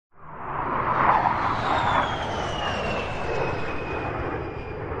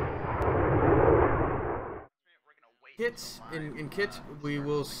kits, in kits, we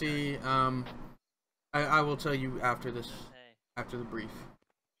will see. I will tell you after this, after the brief.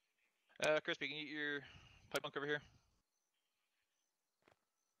 Crispy, can you get your pipe bunk over here?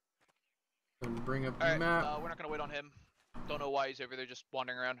 And bring up the map. We're not gonna wait on him. Don't know why he's over there just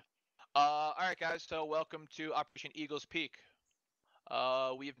wandering around. Alright guys, so welcome to Operation Eagle's Peak.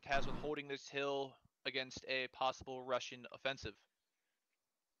 We have been tasked with holding this hill against a possible Russian offensive.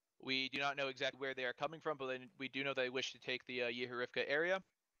 We do not know exactly where they are coming from, but we do know they wish to take the Yehorivka area.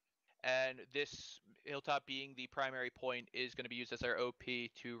 And this hilltop being the primary point is going to be used as our OP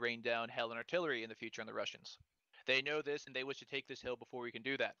to rain down hell and artillery in the future on the Russians. They know this and they wish to take this hill before we can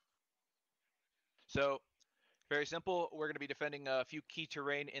do that. So, very simple, we're going to be defending a few key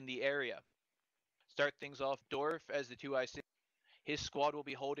terrain in the area. Start things off, Dorf as the 2IC. His squad will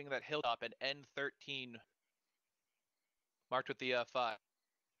be holding that hilltop at N13, marked with the 5.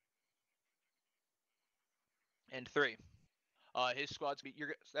 And 3. His squad's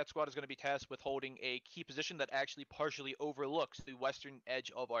that squad is going to be tasked with holding a key position that actually partially overlooks the western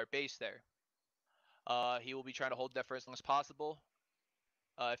edge of our base there. He will be trying to hold that for as long as possible.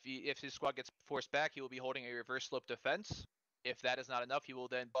 If his squad gets forced back, he will be holding a reverse slope defense. If that is not enough, he will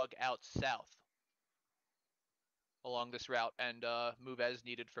then bug out south along this route and move as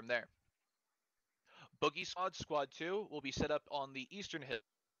needed from there. Boogie Squad 2 will be set up on the eastern hill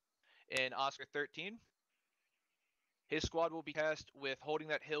in Oscar 13. His squad will be tasked with holding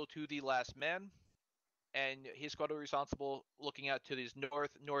that hill to the last man, and his squad will be responsible looking out to the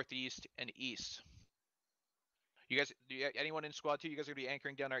north, northeast, and east. You guys, anyone in Squad 2, you guys are going to be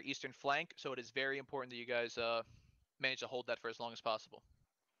anchoring down our eastern flank, so it is very important that you guys manage to hold that for as long as possible.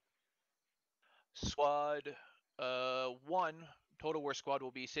 Squad 1, Total War Squad,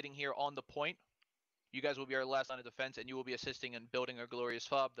 will be sitting here on the point. You guys will be our last line of defense, and you will be assisting in building a glorious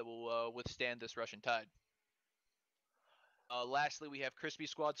fob that will withstand this Russian tide. Lastly, we have Crispy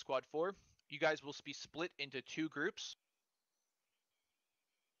Squad, Squad 4. You guys will be split into 2 groups.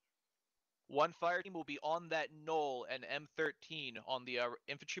 One fire team will be on that knoll and M13 on the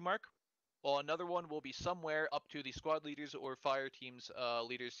infantry mark, while another one will be somewhere up to the squad leaders or fire team's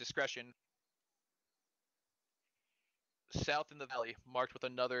leader's discretion, south in the valley, marked with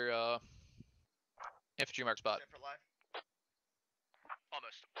another infantry mark spot.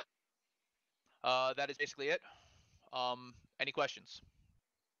 Almost. That is basically it. Any questions?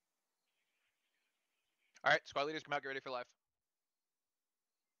 Alright, squad leaders, come out, get ready for live.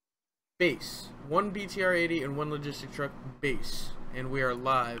 Base. 1 BTR-80 and 1 logistic truck base. And we are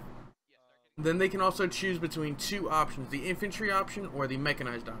live. Then they can also choose between 2 options, the infantry option or the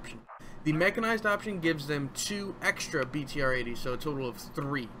mechanized option. The mechanized option gives them 2 extra BTR-80, so a total of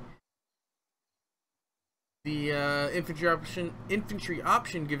 3. The infantry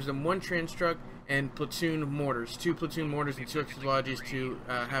option gives them 1 trans truck and platoon mortars, 2 platoon mortars and 2 explosives to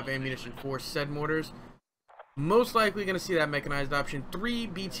have ammunition for said mortars. Most likely going to see that mechanized option. 3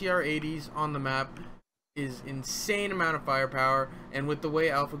 BTR-80s on the map is insane amount of firepower, and with the way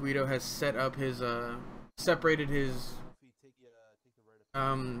Alpha Guido has set up his separated his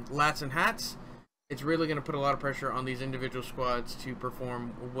lats and hats, it's really going to put a lot of pressure on these individual squads to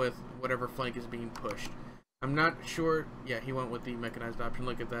perform with whatever flank is being pushed. I'm not sure. Yeah, he went with the mechanized option.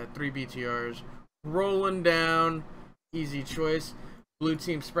 Look at that. 3 BTRs rolling down. Easy choice. Blue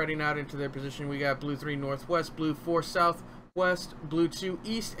team spreading out into their position. We got blue 3 northwest, blue 4 southwest, blue 2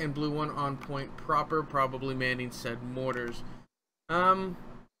 east, and blue 1 on point proper, probably manning said mortars.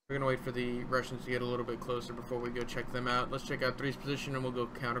 We're gonna wait for the Russians to get a little bit closer before we go check them out. Let's check out 3's position and we'll go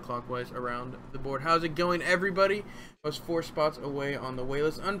counterclockwise around the board. How's it going, everybody? I was 4 spots away on the way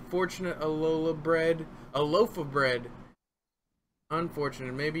list. Unfortunate, a loaf of bread.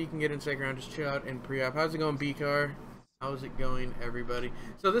 Unfortunate. Maybe you can get in second round, just chill out and pre-op. How's it going, B-Car? How's it going, everybody?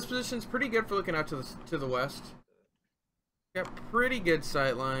 So this position's pretty good for looking out to the west. Got pretty good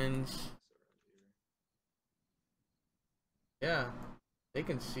sight lines. Yeah. They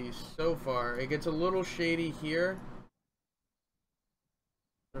can see so far. It gets a little shady here.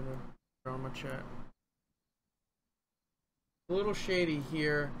 Draw my chat. A little shady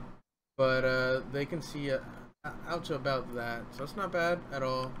here, but they can see out to about that, so it's not bad at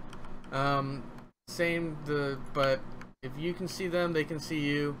all. But if you can see them, they can see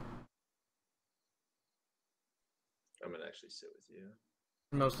you. I'm gonna actually sit with you.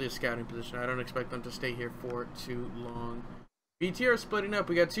 Mostly a scouting position. I don't expect them to stay here for too long. BTR splitting up.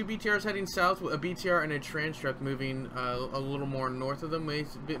 We got 2 BTRs heading south, a BTR and a trans truck moving a little more north of them.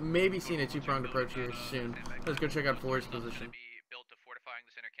 Maybe seeing a 2-pronged approach here soon. Let's go check out 4's position. Be built to fortifying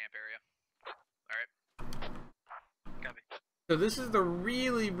the center camp area. Alright. Copy. So this is the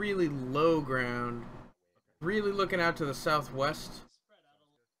really, really low ground really looking out to the southwest.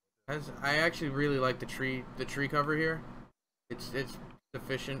 As I actually really like the tree cover here. It's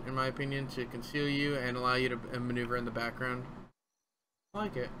sufficient in my opinion to conceal you and allow you to maneuver in the background. I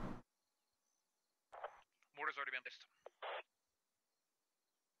like it. Mortar's already been placed.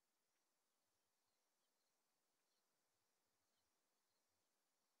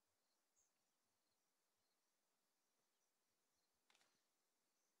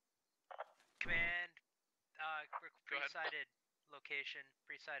 Command, pre-sighted location,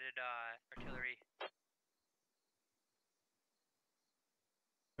 pre-sighted artillery.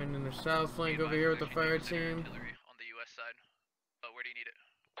 And in the south flank over here with the fire team. Artillery on the U.S. side. But where do you need it?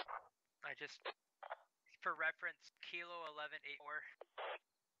 I just, for reference, Kilo 1184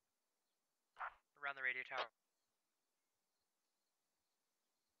 around the radio tower.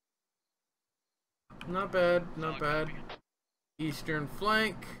 Not bad, not bad. Eastern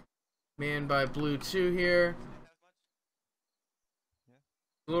flank, manned by Blue 2 here.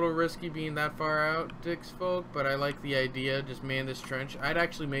 A little risky being that far out, Dick's folk, but I like the idea. Just man this trench. I'd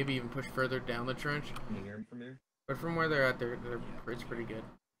actually maybe even push further down the trench. Can you hear him from here? But from where they're at, it's pretty good.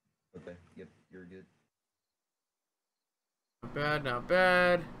 Okay, yep, you're good. Not bad, not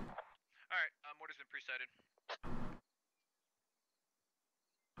bad. Alright, Mortar's been pre-sighted.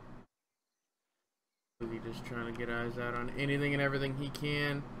 Really just trying to get eyes out on anything and everything he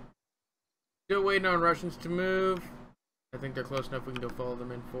can. Still waiting on Russians to move. I think they're close enough we can go follow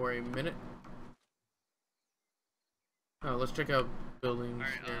them in for a minute. Oh, let's check out buildings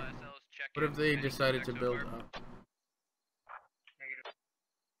here. What if they decided to build up?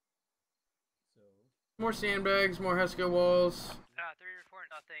 More sandbags, more Huska walls. 3 report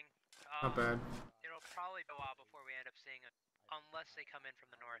nothing. Not bad. It'll probably go out before we end up seeing it, unless they come in from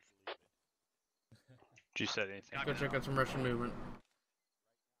the north. Did you say anything? Let's go check out some Russian movement.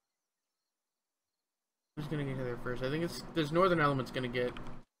 Who's gonna get there first? I think there's northern elements gonna get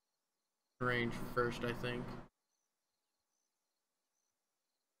range first, I think.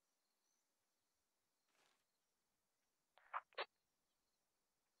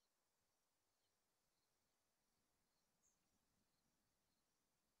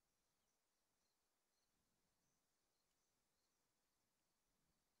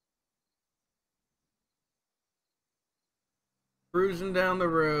 Cruising down the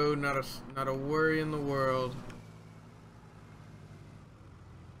road, not a worry in the world.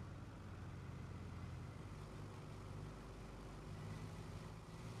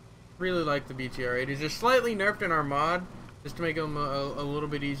 Really like the BTR-8. It's just slightly nerfed in our mod, just to make them a little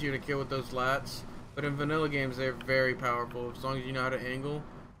bit easier to kill with those lats. But in vanilla games, they're very powerful. As long as you know how to angle,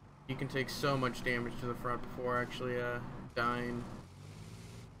 you can take so much damage to the front before actually dying.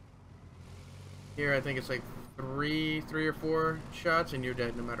 Here, I think it's like three or four shots and you're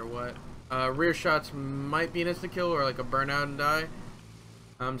dead no matter what. Rear shots might be an insta kill or like a burnout and die.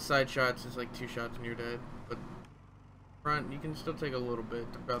 Side shots is like 2 shots and you're dead. But front, you can still take a little bit,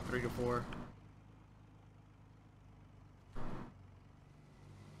 about 3 to 4.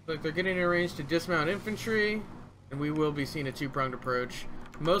 Like they're getting in range to dismount infantry, and we will be seeing a 2-pronged approach.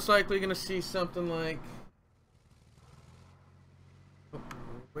 Most likely going to see something like, oh,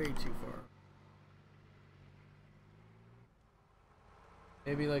 way too far.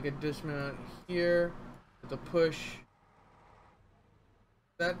 Maybe like a dismount here with a push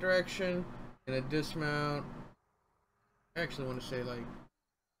that direction and a dismount. I actually want to say like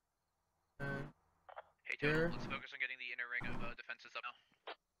hey, here. Let's focus on getting the inner ring of defenses up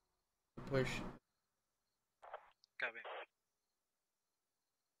now. Push. Copy.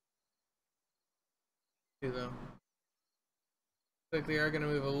 Though. Looks like they are going to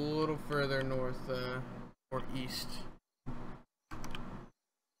move a little further north or east.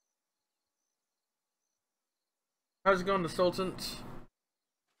 How's it going, the Sultans?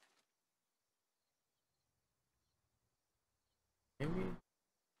 Maybe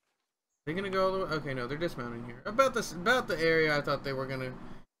they're gonna go all the way. Okay, no, they're dismounting here. About the area I thought they were gonna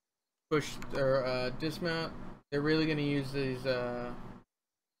push or dismount. They're really gonna use these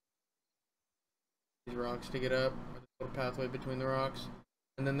rocks to get up. This little pathway between the rocks,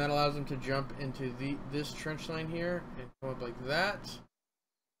 and then that allows them to jump into this trench line here and come up like that.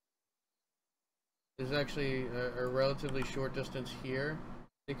 There's actually a relatively short distance here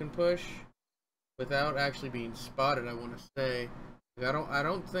they can push without actually being spotted. I want to say, I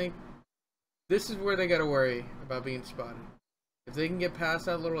don't think this is where they got to worry about being spotted. If they can get past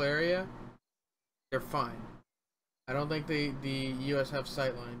that little area, they're fine. I don't think the U.S. have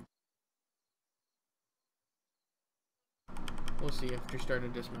sight lines. We'll see if they're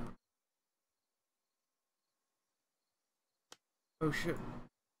starting to dismount. Oh shit.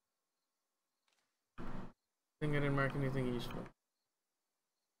 I think I didn't mark anything useful.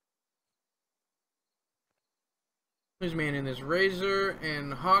 Who's manning this? Razor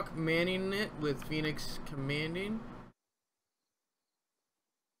and Hawk manning it with Phoenix commanding.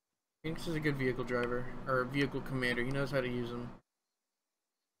 Phoenix is a good vehicle driver, or vehicle commander. He knows how to use them.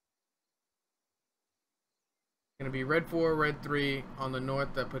 Gonna be red 4, red 3 on the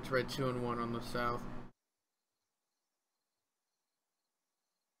north. That puts red 2 and 1 on the south.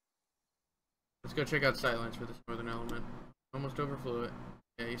 Let's go check out sightlines for this northern element. Almost overflew it.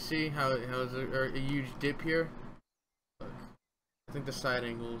 Yeah, you see how it has a huge dip here? Look, I think the side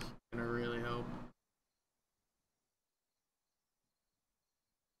angle is gonna really help.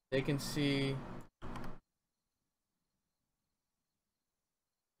 They can see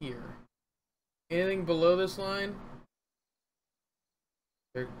here. Anything below this line,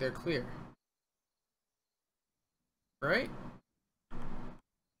 they're clear. Right?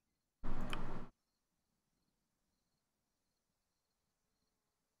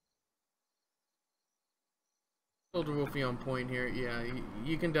 Soldier Wolfie on point here. Yeah,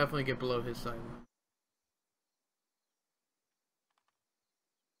 you can definitely get below his sideline.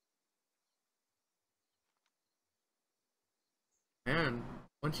 Man,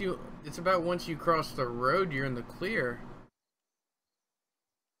 it's about once you cross the road, you're in the clear.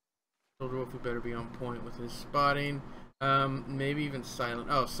 Soldier Wolfie better be on point with his spotting. Maybe even Silent.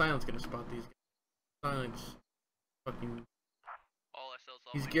 Oh, Silent's gonna spot these guys. Silent's fucking.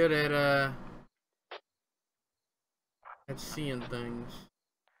 He's good at seeing things.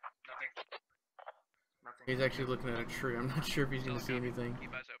 Nothing. He's actually looking at a tree. I'm not sure if he's gonna see anything. Keep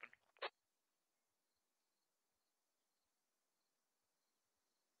eyes open.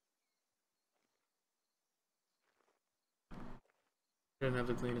 Doesn't have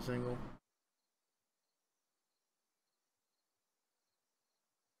the cleanest angle.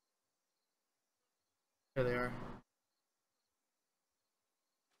 There they are.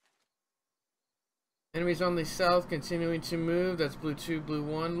 Enemies on the south continuing to move. That's blue 2, blue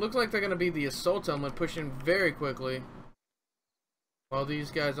 1. Looks like they're going to be the assault element pushing very quickly. While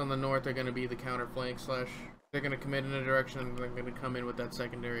these guys on the north are going to be the counter flank slash. They're going to commit in a direction and they're going to come in with that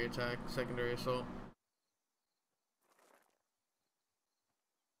secondary attack, secondary assault.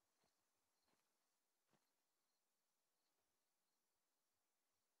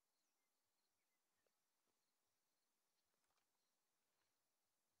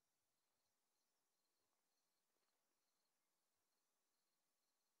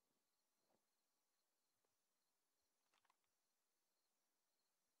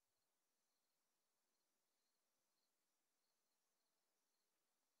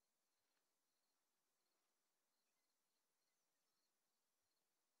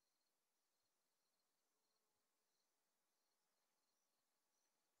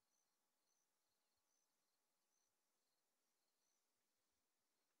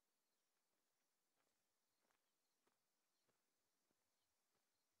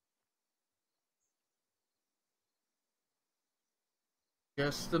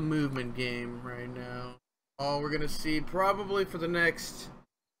 Just the movement game right now. All we're gonna see probably for the next,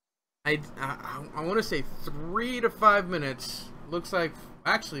 I want to say 3 to 5 minutes. Looks like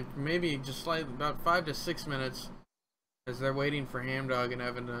actually maybe just slightly about 5 to 6 minutes, as they're waiting for Hamdog and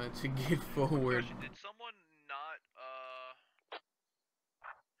Evan to get forward. Did someone not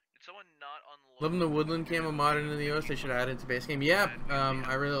unload? Loving the woodland camo modded into the OS. They should add it to base game. Yeah,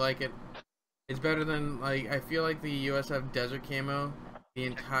 I really like it. It's better than, like, I feel like the US have desert camo the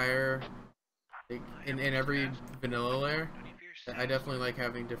entire, like, in every vanilla layer. I definitely like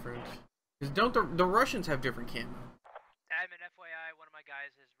having different, because don't the Russians have different camo? Admin, FYI, one of my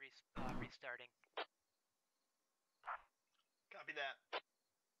guys is restarting. Copy that.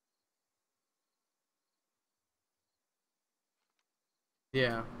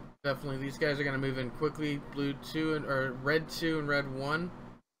 Yeah, definitely. These guys are gonna move in quickly. Blue 2 and or red 2 and red 1.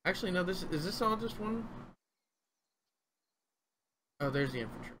 Actually, no. Is this all just one? Oh, there's the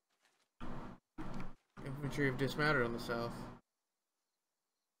infantry. Infantry have dismounted on the south.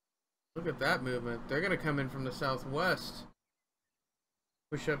 Look at that movement. They're gonna come in from the southwest.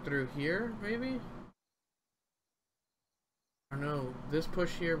 Push up through here, maybe? Or no, this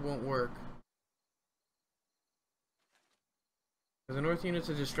push here won't work. Is the north unit's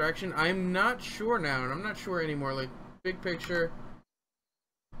a distraction? I'm not sure now, and I'm not sure anymore. Like, big picture.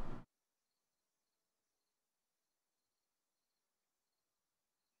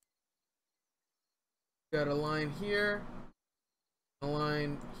 Got a line here, a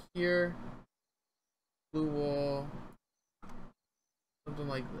line here, blue wall, something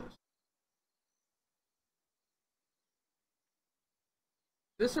like this.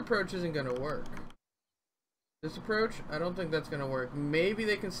 This approach isn't going to work. This approach, I don't think that's gonna work. Maybe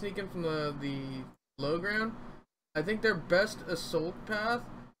they can sneak in from the low ground. I think their best assault path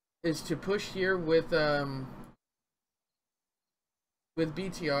is to push here with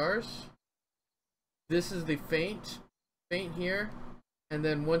BTRs. This is the feint here, and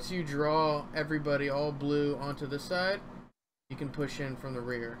then once you draw everybody all blue onto this side, you can push in from the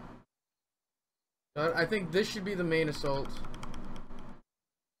rear. So I think this should be the main assault.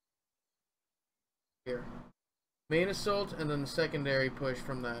 Here. Main assault and then the secondary push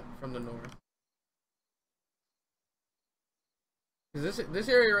from the north. Because this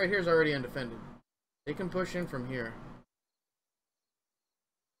area right here is already undefended. They can push in from here.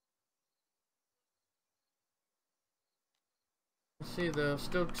 Let's see though,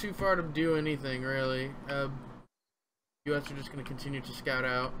 still too far to do anything really. US are just going to continue to scout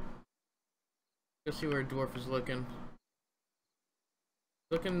out. Go see where Dwarf is looking.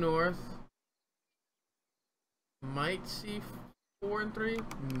 Looking north. Might see 4 and 3,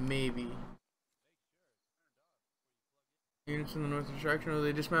 maybe. Units in the north direction. Oh,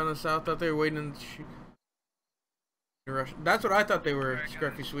 they dismounted on the south. Thought they were waiting in the rush. That's what I thought they were,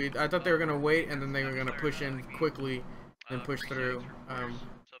 Scruffy Swede. I thought they were gonna wait and then they were gonna push in quickly and push through. So if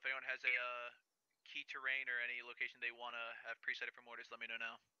anyone has a key terrain or any location they want to have presetted for mortars, let me know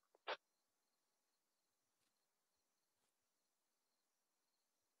now.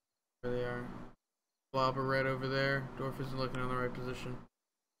 There they are. Blob of red over there. Dwarf isn't looking in the right position.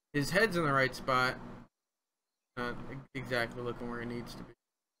 His head's in the right spot. Not exactly looking where he needs to be.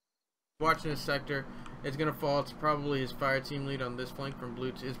 Watching his sector. It's going to fall. It's probably his fire team lead on this flank from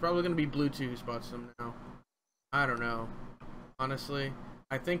blue 2. It's probably going to be blue 2 who spots them now. I don't know. Honestly.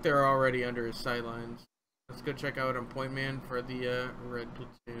 I think they're already under his sightlines. Let's go check out on Point Man for the red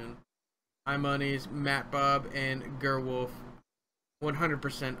platoon. Monies, Matt Bob, and Gerwolf.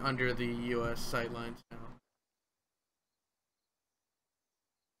 100% under the U.S. sightlines now.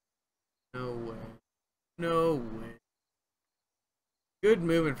 No way. No way. Good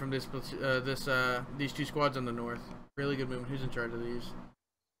movement from these two squads on the north. Really good movement. Who's in charge of these?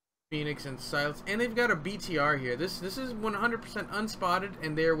 Phoenix and Silence. And they've got a BTR here. This is 100% unspotted,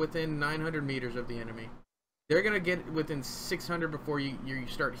 and they're within 900 meters of the enemy. They're going to get within 600 before you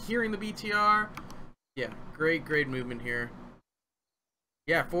start hearing the BTR. Yeah, great movement here.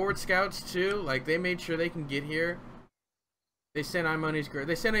 Yeah, forward scouts too. Like, they made sure they can get here. They sent iMoney's great.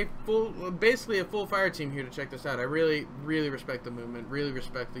 They sent basically a full fire team here to check this out. I really respect the movement. Really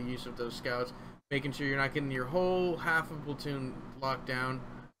respect the use of those scouts, making sure you're not getting your whole half of platoon locked down,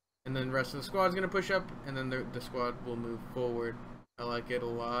 and then the rest of the squad's gonna push up, and then the squad will move forward. I like it a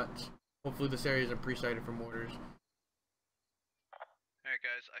lot. Hopefully, this area isn't pre-sighted for mortars. Alright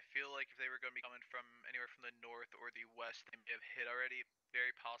guys, I feel like if they were going to be coming from anywhere from the north or the west, they may have hit already.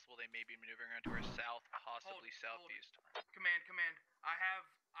 Very possible they may be maneuvering around to our south, possibly southeast. Command. I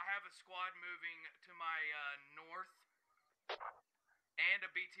have a squad moving to my north and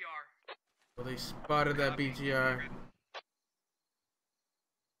a BTR. Well, they spotted that BTR.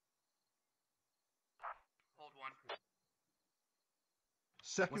 Hold one.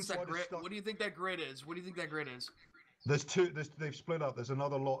 Second squad is stuck. What do you think that grid is? There's two. They've split up. There's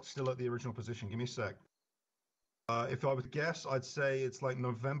another lot still at the original position. Give me a sec. If I would guess, I'd say it's like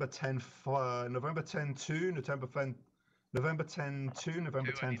November 10, 2, November 10, 2, November 10, 5, maybe? November 10,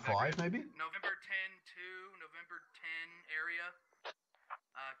 2, November 10 area.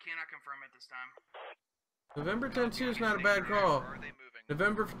 Cannot confirm at this time. November 10-2 is not a bad call.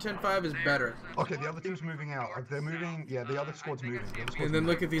 November 10-5 is better. Okay, the other team's moving out. They're moving. Yeah, the other squad's moving. And then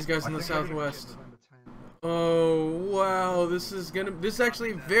look at these guys in the southwest. Oh wow, this is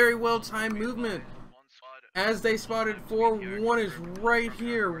actually very well timed movement. As they spotted 4-1 is right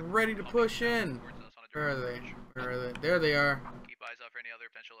here, ready to push in. Where are they? There they are. Keep eyes out for any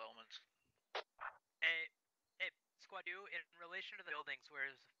other potential elements. Hey, Squad 2, in relation to the buildings,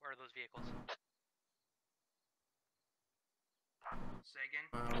 where are those vehicles?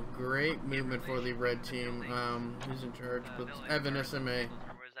 Wow, great movement for the red team. Who's in charge? But Evan SMA.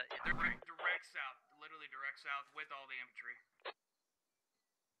 Where is that? Direct south, literally direct south with all the infantry.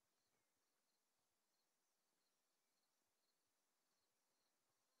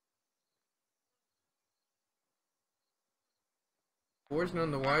 War's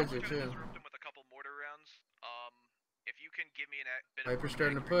none the wiser too. With a couple mortar rounds. If you can give me a bit of Viper's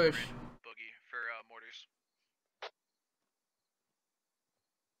starting to push. Boogie for mortars.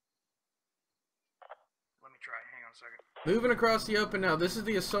 Let me try. Hang on a second. Moving across the open now. This is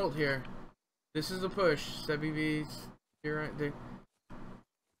the assault here. This is the push. Sebi V's. You're right.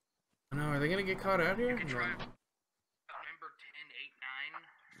 Oh no, are they gonna get caught out here? No. November 10, 8,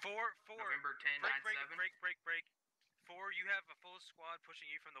 9. 4. November November 10, Break. 4, you have a full squad pushing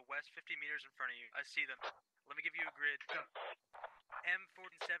you from the west 50 meters in front of you. I see them. Let me give you a grid.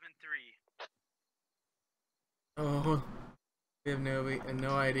 M473. Oh, we have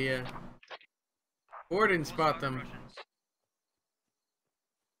no idea. Or didn't spot them. Russians.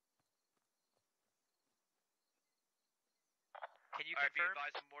 Can you Alright, be confirm?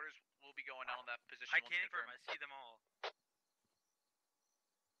 advised, the mortars will be going out on that position. I once can't confirm. confirmed. I see them all.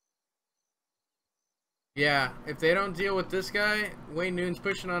 Yeah, if they don't deal with this guy, Wayne Noon's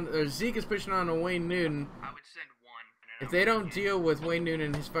pushing on, or Zeke is pushing on to Wayne Noon. I would send one. If they don't deal with Wayne Noon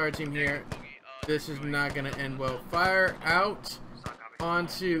and his fire team here, this is not going to end well. Fire out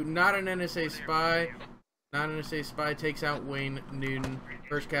onto not an NSA spy. Not an NSA spy takes out Wayne Noon.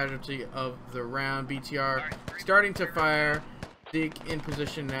 First casualty of the round. BTR starting to fire. Zeke in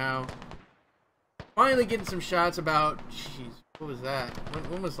position now. Finally getting some shots about... Jeez, what was that?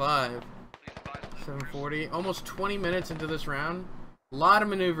 When was live? 7:40. Almost 20 minutes into this round. A lot of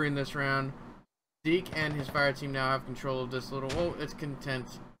maneuvering this round. Zeke and his fire team now have control of this little... Oh, it's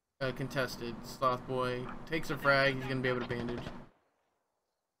contested. Sloth Boy takes a frag. He's going to be able to bandage.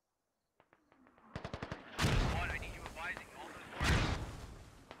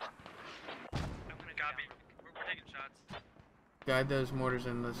 Copy. We're taking shots. Guide those mortars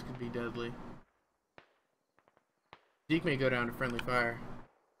in. This could be deadly. Zeke may go down to friendly fire.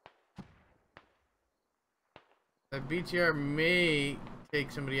 That BTR may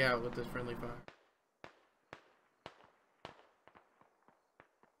take somebody out with this friendly fire.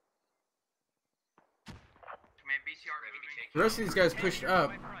 Command BTR moving. The rest of these guys pushed up.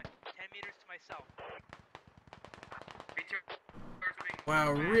 10 meters to myself. BTR moving.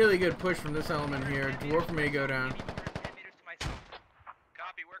 Wow, really good push from this element here. Dwarf may go down. 10 meters to myself.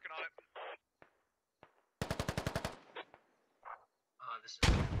 Copy, working on it. This is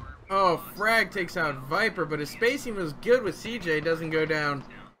Oh, frag takes out Viper, but his spacing was good with CJ. Doesn't go down.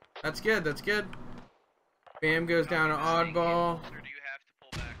 That's good. That's good. Bam goes down to oddball. Sir, do you have to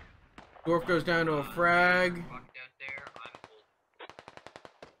pull back? Dwarf goes down to a frag. Locked out there. I'm full.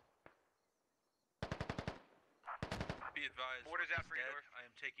 Be advised. Mortars out for you, dead. Dwarf. I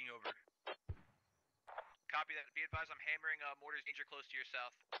am taking over. Copy that. Be advised, I'm hammering mortars danger close to your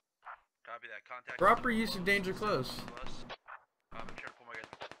south. Copy that. Contact. Proper use of danger close. I'm trying to pull my guys.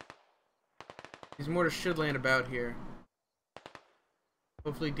 These mortars should land about here.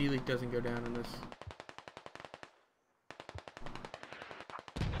 Hopefully D-Leak doesn't go down in this.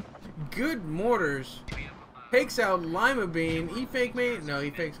 Good mortars. Takes out Lima Bean. E-Fake mate? No,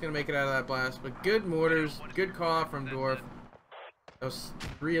 E-Fake's gonna make it out of that blast. But good mortars. Good call from Dwarf. That was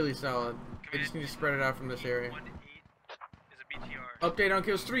really solid. They just need to spread it out from this area. 1 to 8 is a BTR. Update on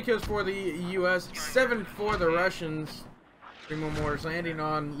kills. 3 kills for the US. 7 for the Russians. 3 more mortars landing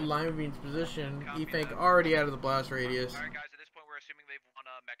on Lima Bean's position. E-Fake already out of the blast radius. Alright, guys, at this point, we're assuming they've won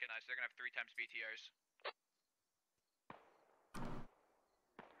mechanized. They're gonna have 3 times BTRs.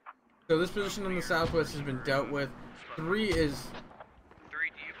 So this position in the southwest has been dealt with. 3 is 3,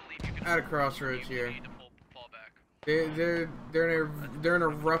 do you believe you can at a crossroads you here. need to fall back? They're in a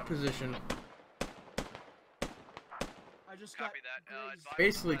rough position. Copy that. Advise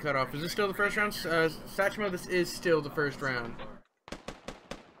Basically cut off. Is this still the first round? Satchmo, this is still the first round.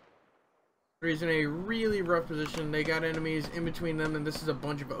 3's in a really rough position. They got enemies in between them, and this is a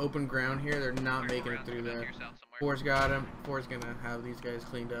bunch of open ground here. They're not making it through that. 4's got him. 4's gonna have these guys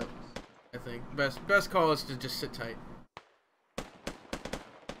cleaned up. I think best call is to just sit tight. They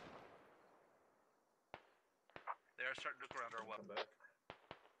are starting to look around our Come weapon. back.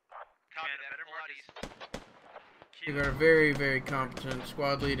 Copy Man, that. better Pull out mark east. We got a very, very competent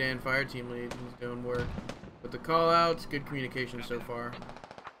squad lead and fire team lead who's doing work. With the call outs, good communication so far. My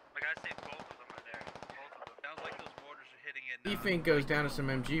guys say both of them are there. Both of them. Sounds like those mortars are hitting in. E-Fink goes down to some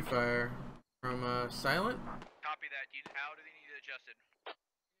MG fire from Silent. Copy that. How do they need it adjusted?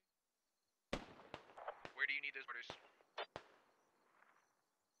 Where do you need those mortars?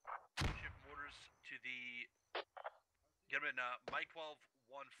 Ship mortars to the. Get them in Mike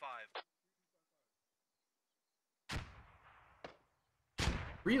 12-1-5.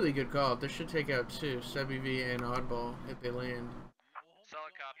 Really good call. This should take out 2, Sebi-V and Oddball, if they land.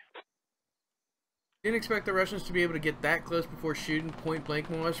 Solid copy. Didn't expect the Russians to be able to get that close before shooting point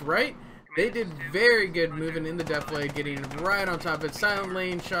blank more or less, right? They did very good moving in the deflay, getting right on top of it. Silent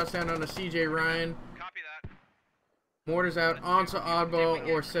lane, shots down on a CJ Ryan. Copy that. Mortars out onto Oddball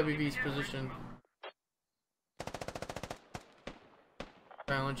or Sebi-V's position.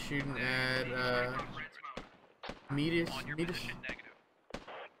 Silent shooting at Metis. On your Metis. position, negative.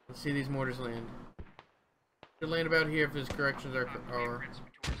 Let's see these mortars land. Should land about here if his corrections are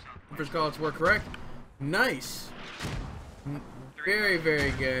First callouts were correct. Nice. Very,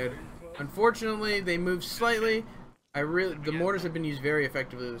 very good. Unfortunately, they moved slightly. The mortars have been used very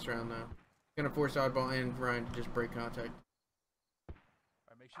effectively this round, though. Gonna force Oddball and Ryan to just break contact.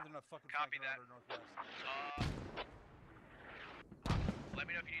 Alright, make sure they're not fucking Copy flanking that. around our northwest. Let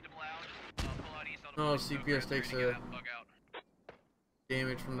me know if you need them loud. Pull out east. Oh, CPS takes a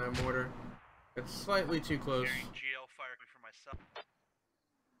damage from that mortar. It's slightly too close. GL fire for myself.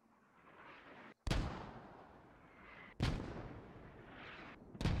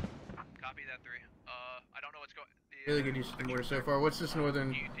 Copy that 3. I don't know what's going. Really good use of the mortar so far. What's this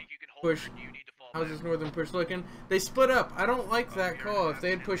northern Do you think you can hold push? it, or do you need to fall How's back? this northern push looking? They split up. I don't like that call. If they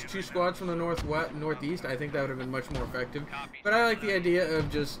had pushed 2 squads from the northeast, I think that would have been much more effective. But I like the idea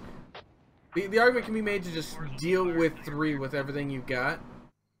of just the argument can be made to just deal with 3 with everything you've got,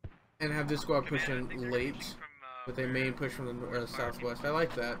 and have this squad push in late with a main push from the southwest. I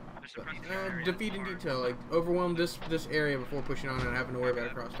like that. But, defeat in detail, like overwhelm this area before pushing on and having to worry about a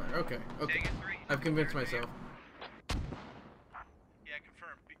crossfire. Okay, okay. I've convinced myself. Yeah,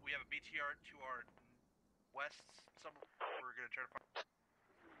 confirm. We have a BTR to our west. Somewhere we're gonna try to find.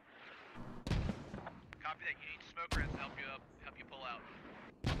 Copy that. You need smoke reds to help you pull out.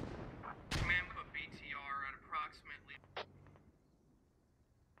 Command put BTR at approximately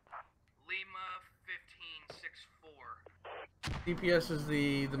Lima 1564. CPS is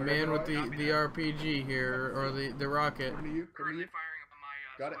the man with the RPG here, or the rocket. Currently firing up my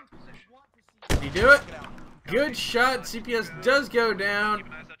Got it. squad position. Did he do it? Good shot. CPS does go down.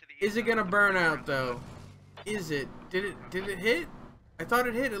 Is it gonna burn out though? Is it? Did it hit? I thought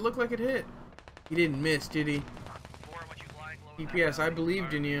it hit. It looked like it hit. He didn't miss, did he? CPS, I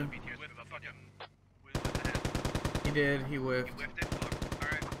believed in you. He did. He whiffed.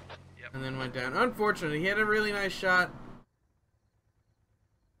 And then went down. Unfortunately, he had a really nice shot.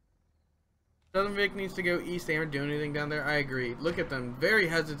 Southern Vic needs to go east. They aren't doing anything down there. I agree. Look at them. Very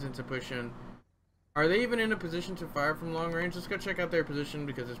hesitant to push in. Are they even in a position to fire from long range? Let's go check out their position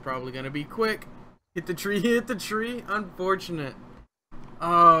because it's probably going to be quick. Hit the tree. Hit the tree. Unfortunate.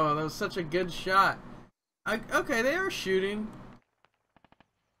 Oh, that was such a good shot. Okay, they are shooting.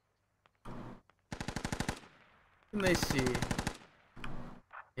 What can they see?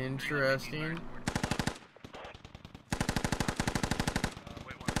 Interesting.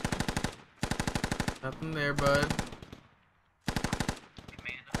 Nothing there, bud. Command,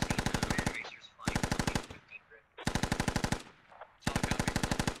 I'm seeing the tracers flying from 15 grid.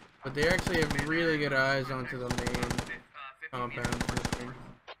 But they actually have really good eyes onto the main compound.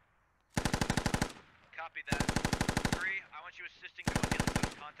 Copy that. 3, I want you assisting me on dealing with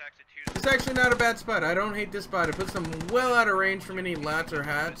those contacts at 2. It's actually not a bad spot. I don't hate this spot. It puts them well out of range from any lats or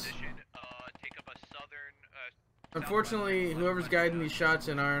hats. Take up a southern. Unfortunately, whoever's guiding these shots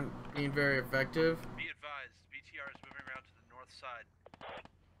in aren't being very effective. Be advised, BTR is moving around to the north side.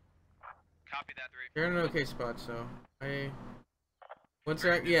 Copy that 3. They're in an okay spot, so once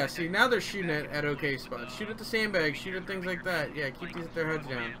they're yeah, see now they're shooting at okay spots. Shoot at the sandbags, shoot at things like that. Yeah, keep their heads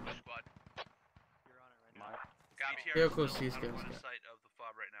down. BTR See how is close still these out of guys line of got. sight of the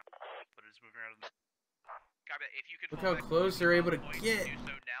fob right now, but it's moving around. Copy that. If you can Look fall how back close they're able to point, get. do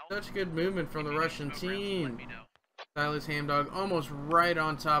so now. Such good movement from the If you need Russian smoke rounds, let team. me know. Silas Hamdog almost right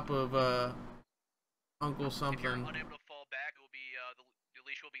on top of Uncle If you're something. unable to fall back, it will be the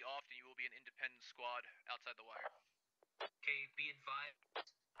leash will be off, and you will be an independent squad outside the wire. Okay, be advised.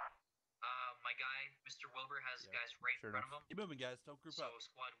 My guy, Mr. Wilbur, has guys right in front of him. Keep moving, guys. Don't group So up.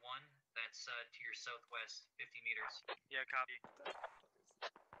 squad 1, that's to your southwest, 50 meters. Yeah, copy.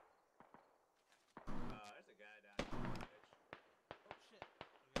 There's a guy down here.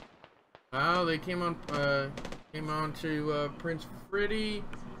 Wow, they came on to Prince Fritty,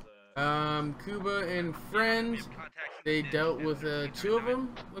 Cuba and friends. They dealt with 2 of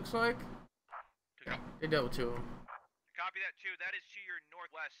them, looks like. Yeah, they dealt with 2 of them. Copy that 2. That is to your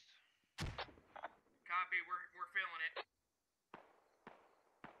northwest. Copy, we're feeling it.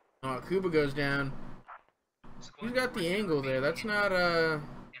 Oh, Cuba goes down. Who's got the angle there? That's not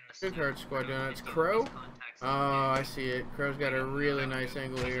Big Heart Squad doing it. It's Crow? Oh, I see it. Crow's got a really nice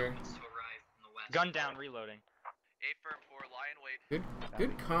angle here. Gun down, reloading. A firm 4, lie in wait.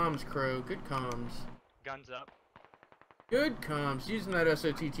 Good comms, Crow. Good comms. Guns up. Good comms. Using that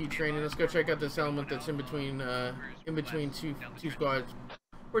SOTT training. Let's go check out this element that's in between two squads.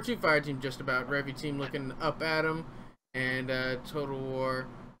 Or 2 fire team just about. Revy team looking up at him, and Total War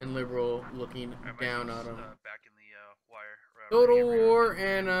and Liberal looking down on him. Back in the wire. Total War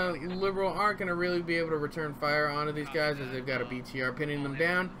and Liberal aren't going to really be able to return fire onto these guys as they've got a BTR pinning them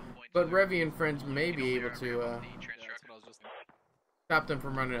down. But Revy and friends may be able to Stop them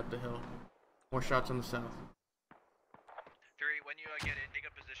from running up the hill. More shots on the south. 3, when you get in, take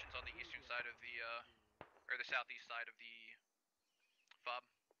up positions on the eastern side of the, or the southeast side of the fob.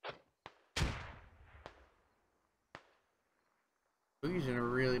 Boogie's in a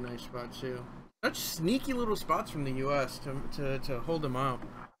really nice spot too. Such sneaky little spots from the U.S. to hold them out.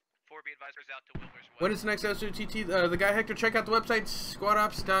 4B advisors out to Wilbur's west. When is the next SOTT? The guy Hector, check out the website,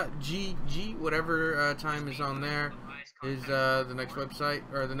 squadops.gg. Whatever time is on there is the next website,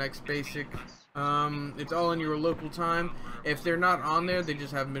 or the next basic. It's all in your local time. If they're not on there, they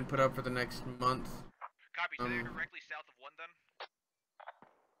just haven't been put up for the next month. Copy, so they're directly south of 1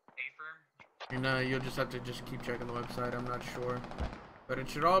 then? And you'll just have to just keep checking the website. I'm not sure. But it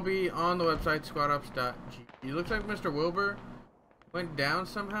should all be on the website, squadops.gg. It looks like Mr. Wilbur went down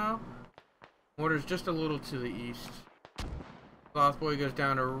somehow. Mortar's just a little to the east. Slothboy goes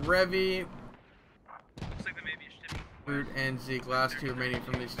down to Revy. Looks like there may be a ship. Root and Zeke, last two remaining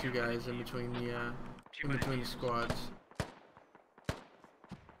from these two guys in between the squads.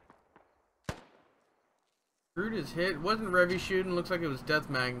 Root is hit. Wasn't Revy shooting? Looks like it was Death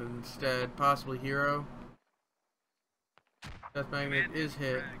Magnet instead. Possibly Hero. Death Magnet is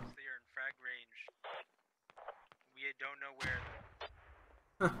hit. They are in frag range. We don't know where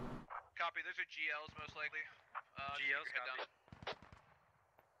though. Copy, those are GLs most likely. GLs, copy.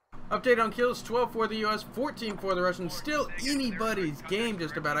 Update on kills, 12 for the US, 14 for the Russians. Still anybody's game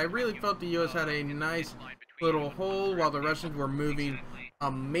just about. I really felt the US had a nice little hole while the Russians were moving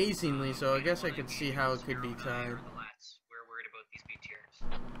amazingly, so I guess I could see how it could be tied. We're worried about these BTRs.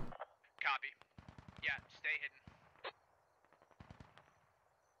 Copy. Yeah, stay hidden.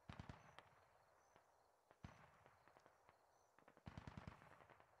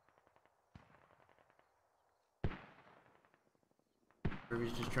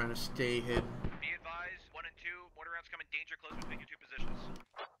 He's just trying to stay hidden. Be advised, 1 and 2, mortar rounds coming danger close between your 2 positions.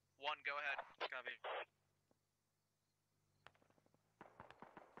 1, go ahead. Copy.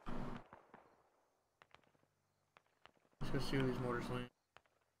 Let's go see where these mortars land.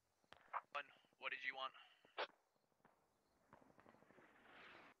 1, what did you want?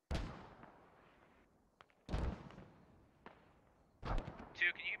 2,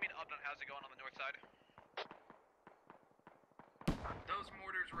 can you give me an update on how's it going on the north side? Those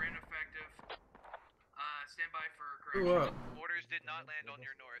mortars were ineffective. Stand by for Ooh, correction. Mortars did not land on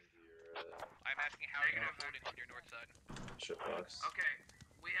your north. I'm asking how are you holding on your north side? Shipbox. Okay,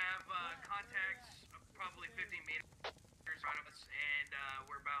 we have contacts probably 50 meters in front of us, and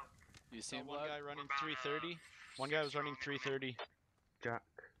we're about. You see one about- guy running we're about, 330? One guy was running 330. Jack.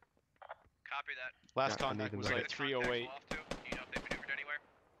 Copy that. Last Yeah, I contact need was them like Where the 308. contacts off to? Do you know if they maneuvered anywhere?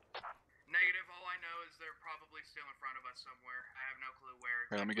 Negative. All I know is they're probably still in front of us somewhere. I have no clue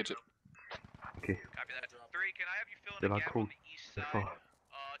where. Here, let me get you. Okay. Copy that. 3, can I have you fill in Did the I gap call on the east so side? far?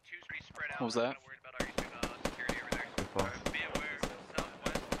 2's pretty spread out. What was I'm that? kinda worried about our eastern security over there. So far. Be aware,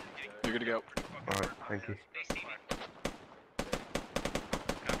 southwest. You're good to go. Alright, thank you. They see me.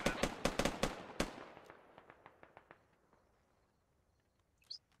 Copy that.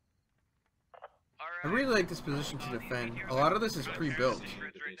 I really like this position to defend. A lot of this is pre-built.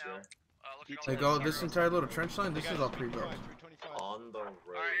 Like all this entire little trench line, this is all pre-built. On the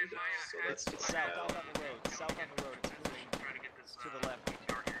road. So that's It's south, out on the road. South on the road. It's moving to the left.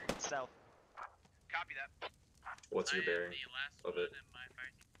 It's south. Copy that. What's your bearing of it?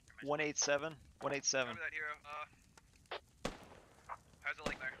 187. 187. Copy that, Hero. How's it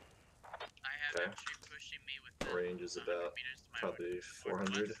like there? Okay. Range is about probably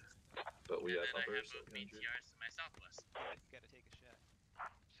 400, but we have uppers at 100.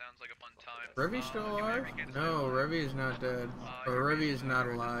 Sounds like a fun time. Revy still alive? No, Revy is not dead. Or Revy is not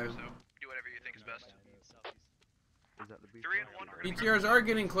alive. So do whatever you think is best. Is that the 3 and 1. We're gonna BTRs are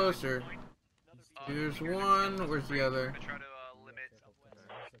getting closer. There's one. Where's the other? try to limit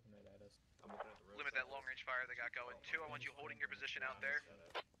that long range fire they got going. 2, I want you holding your position out there.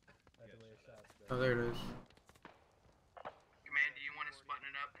 Oh, there it is. Command, do you want us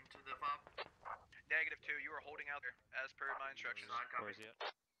buttoning up into the fob? Negative 2, you are holding out there as per my instructions. Where's he at?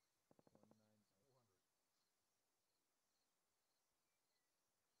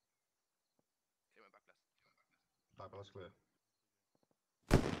 Back, that's clear.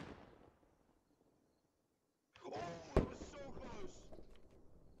 Oh, that was so close!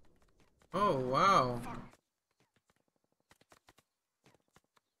 Oh, wow.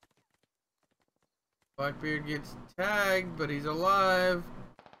 Blackbeard gets tagged, but he's alive.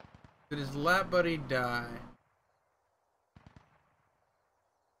 Did his lap buddy die?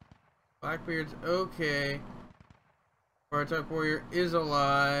 Blackbeard's okay. Fire-type warrior is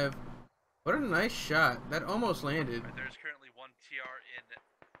alive. What a nice shot. That almost landed. There's currently one BTR in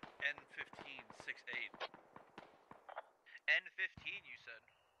N15-68. N15, you said?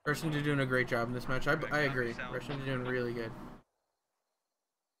 Russians are doing a great job in this match. I agree. Russians are doing really good.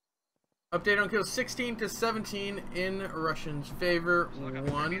 Update on kills 16 to 17 in Russians' favor.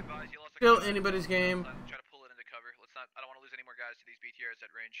 1. Still anybody's game. Try to pull it into cover. Let's not. I don't want to lose any more guys to these BTRs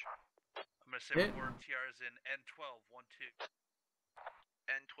at range. I'm gonna say more TRs in N12-12.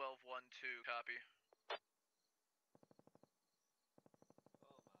 N12-12, copy.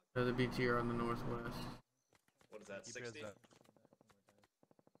 Another BTR on the northwest. What is that, 60? Yeah,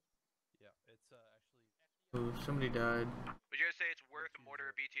 it's actually... Ooh, somebody died. Would you guys say it's worth a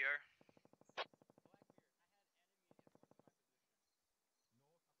mortar or BTR?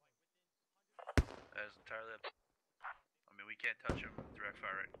 That is entirely up. I mean, we can't touch him. Direct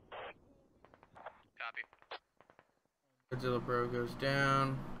fire right. Copy. Godzilla Bro goes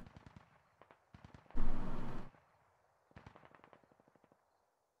down.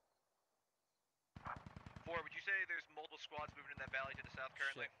 Would you say there's multiple squads moving in that valley to the south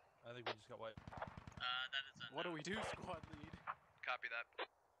currently? Shit. I think we just got wiped. That is What do we do, squad lead? Copy that.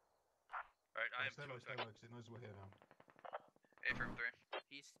 Alright, I am Stay low, stay low, 'cause it knows we're here now. Affirm 3.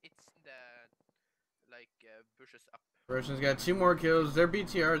 It's in the bushes up. Russians got 2 more kills. Their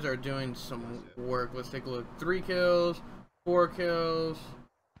BTRs are doing some work. Let's take a look. 3 kills, 4 kills,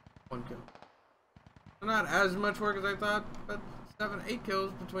 1 kill. Not as much work as I thought, but 7, 8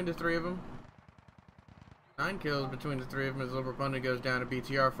 kills between the 3 of them. 9 kills between the 3 of them as Liberal Pundit goes down to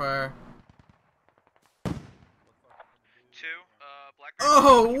BTR fire. 2, Black.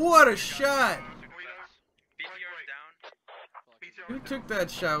 Oh, what a shot! BTR's down. Who took that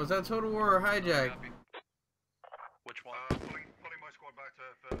shot? Was that Total War or Hijack? Which one? Pulling my squad back to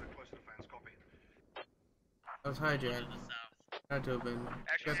further close to the fence. Copy. That was Hijack. Had to have been.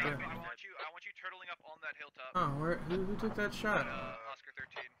 Actually, Got I the- want you turtling up on that hilltop. Oh, who took that shot? Oscar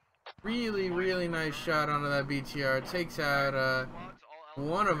 13. Really nice shot onto that BTR. Takes out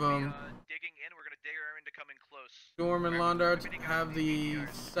one of them. Digging in, we're gonna dig her into coming close. Storm and Londarts have the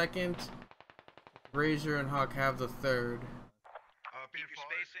 2nd. Razor and Hawk have the 3rd. Keep your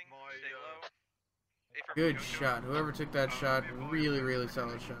spacing, stay low. Good shot. Whoever took that shot, really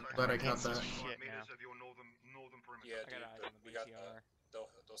solid shot. Glad I caught that. Yeah, dude, we got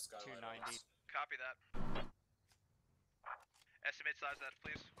those skyline. 290. Copy that. Estimate size of that,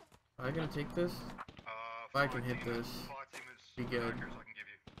 please. Am I gonna take this? If I can hit this, be good.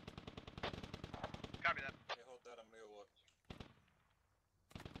 Copy that. Okay, hold that, I'm gonna go look.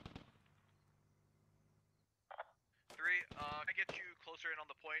 3, can I get you closer in on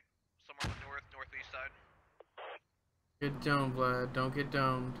the point? Somewhere on the northeast side. Get domed, Vlad. Don't get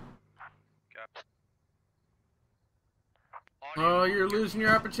domed. Copy. Oh, you're losing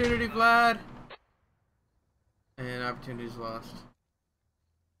your opportunity, Vlad. And opportunity's lost.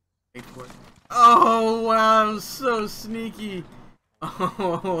 Wait for it. Oh, wow, that was so sneaky.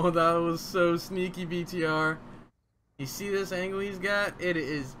 Oh, that was so sneaky, BTR. You see this angle he's got? It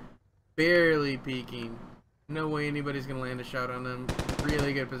is barely peeking. No way anybody's gonna land a shot on him.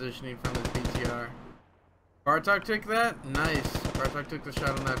 Really good positioning from this BTR. Bartok took that? Nice. Bartok took the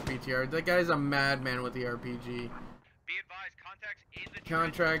shot on that BTR. That guy's a madman with the RPG. Be advised,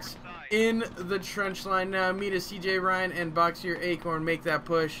 Contracts in the trench line now. Meet a CJ Ryan and Boxier Acorn make that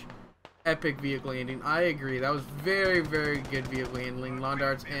push. Epic vehicle handling. I agree. That was very good vehicle handling.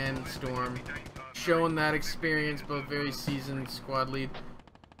 Londarts and Storm showing that experience. Both very seasoned squad lead.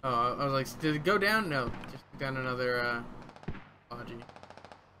 I was like, did it go down? No. Just down another Logi.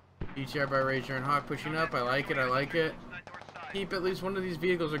 BTR by Razor and Hawk pushing up. I like it. I like it. Keep at least one of these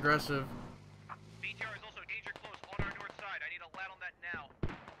vehicles aggressive. BTR is also danger close on our north side. I need a lad on that now.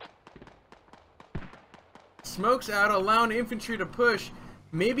 Smokes out, allowing infantry to push.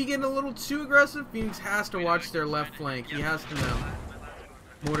 Maybe getting a little too aggressive. Phoenix has to watch their left flank. He has to know.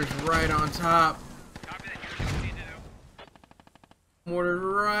 Mortar's right on top. Mortar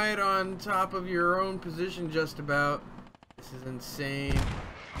right on top of your own position just about. This is insane.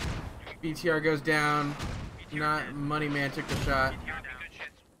 BTR goes down. Not Money Man took the shot. Is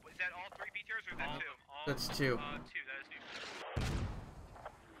that all 3 BTRs or is that 2? That's 2. 2, that is 2.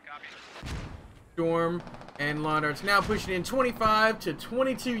 Copy. Storm and Londarts now pushing in 25 to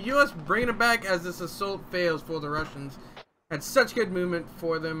 22. US bringing it back as this assault fails for the Russians. Had such good movement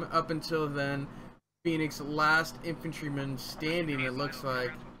for them up until then. Phoenix last infantryman standing, it looks like.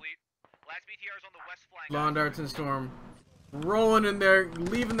 Last BTRs on the west flank. Londarts and Storm rolling in there,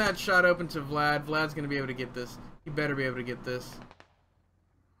 leaving that shot open to Vlad. Vlad's gonna be able to get this. He better be able to get this.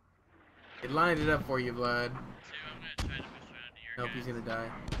 It lined it up for you, Vlad. Nope, he's gonna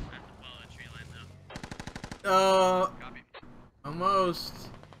die. Almost.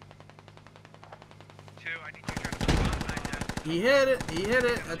 2, I need you to try to push on 9 down. He hit it. He hit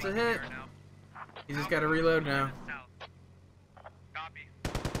it. That's a hit. He's just got to reload now. Copy.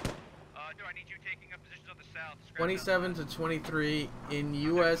 Do I need you taking up positions on the south? 27 to 23 in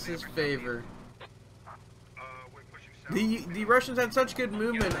U.S.'s favor. The Russians had such good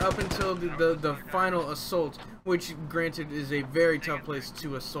movement up until the final assault, which granted is a very tough place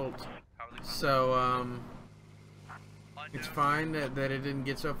to assault. So it's fine that it didn't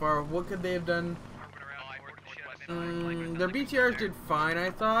get so far. What could they have done? Their BTRs did fine,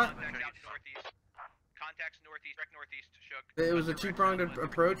 I thought. It was a two-pronged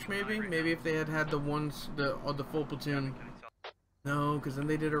approach, maybe. Maybe if they had had the full platoon. No, because then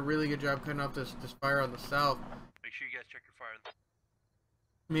they did a really good job cutting off this fire on the south. Make sure you guys check your fire.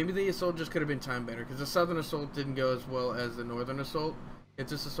 Maybe the assault just could have been timed better, because the southern assault didn't go as well as the northern assault. If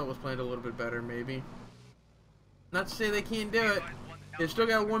this assault was planned a little bit better, maybe. Not to say they can't do it. They've still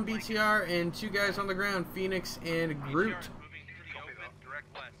got 1 BTR and 2 guys on the ground, Phoenix and Groot.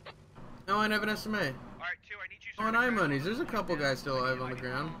 Oh, and Evan SMA. Oh, and iMonies. There's a couple guys still alive on the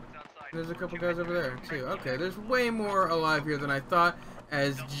ground. There's a couple guys over there, too. Okay, there's way more alive here than I thought,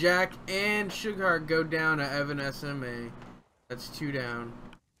 as Jack and Sugar go down to Evan SMA. That's 2 down.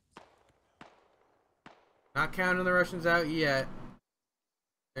 Not counting the Russians out yet.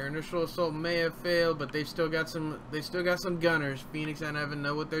 Their initial assault may have failed, but they've still got some gunners. Phoenix and Evan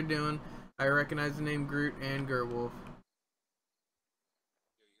know what they're doing. I recognize the name Groot and Gerwolf.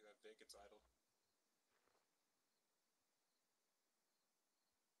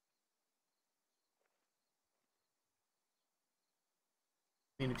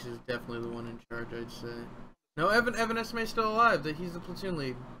 Phoenix is definitely the one in charge, I'd say. No, Evan SMA is still alive. He's the platoon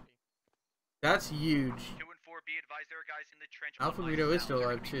lead. That's huge. 2 and 4, be advised there are guys in the trench. Alpha Guido is still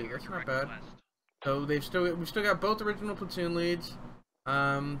alive too. That's not bad. So we've still got both original platoon leads.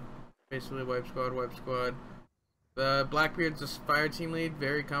 Basically wipe squad. The Blackbeard's a fire team lead,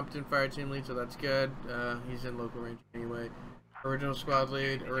 very competent fire team lead, so that's good. He's in local range anyway. Original squad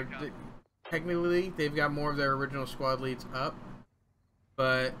lead, or technically they've got more of their original squad leads up,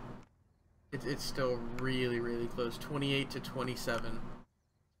 but it's still really close. 28 to 27.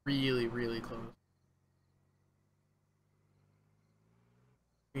 Really close.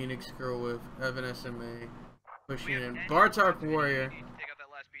 Phoenix Girl with Evan SMA pushing in. Bartok Warrior. Take out that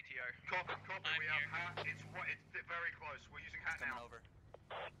last BTR. Copy, we have hat. It's very close. We're using hat now.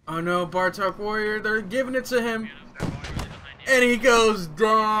 Oh no, Bartok Warrior, they're giving it to him. And he goes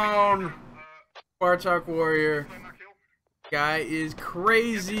down. Bartok Warrior. Guy is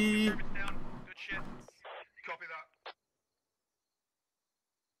crazy. Good shit. Copy that.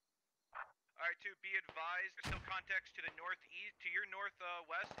 Alright, 2, be advised. There's still contacts to the northeast, to your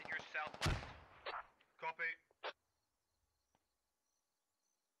northwest and your southwest. Copy.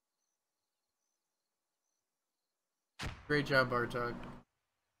 Great job, Bartok.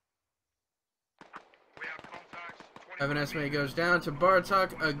 We have contacts. Evan SMA goes down to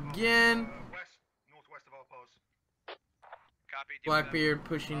Bartok again. Northwest of our post. Copy. Blackbeard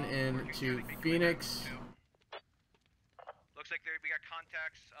pushing in to Phoenix. Looks like we got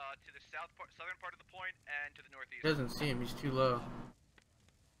contacts to the southern part of the point and to the northeast. Doesn't see him, he's too low.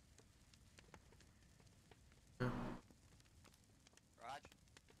 Yeah.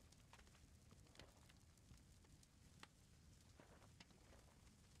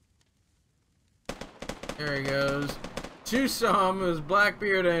 There he goes. Two saw him. It was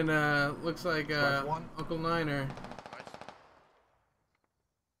Blackbeard and looks like Uncle Niner.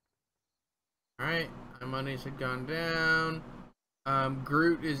 Alright, my monies had gone down.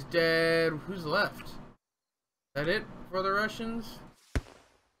 Groot is dead. Who's left? Is that it for the Russians?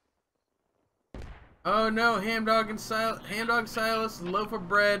 Oh no, Hamdog Silas, Loaf of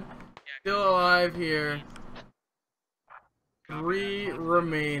Bread, still alive here. 3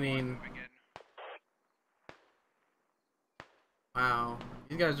 remaining. Wow,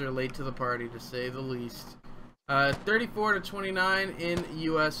 these guys are late to the party, to say the least. 34 to 29 in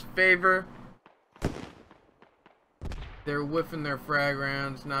U.S. favor. They're whiffing their frag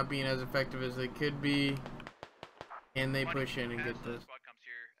rounds, not being as effective as they could be. And they push in and get this.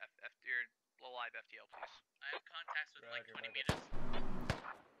 Live FTL, please. I have contacts with like 20 meters.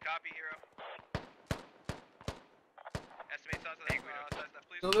 Copy, hero. Estimate size of that,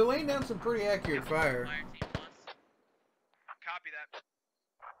 please. So they're laying down some pretty accurate fire. Copy that.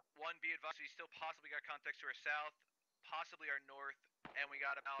 1, be advised, we still possibly got contacts to our south, possibly our north, and we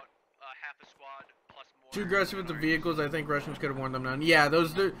got about half a squad plus more. Too aggressive with the vehicles. I think Russians could have worn them down. Yeah,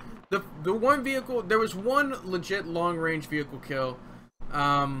 those the one vehicle. There was one legit long range vehicle kill.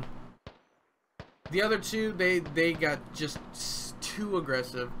 The other two, they got just too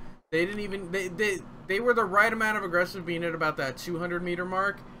aggressive. They didn't even they were the right amount of aggressive, being at about that 200-meter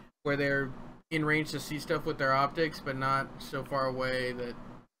mark, where they're in range to see stuff with their optics, but not so far away that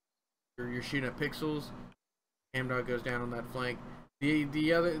you're shooting at pixels. Hamdog goes down on that flank. Then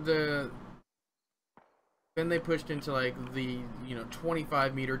they pushed into like the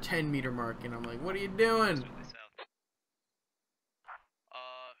 25-meter, 10-meter mark, and I'm like, what are you doing?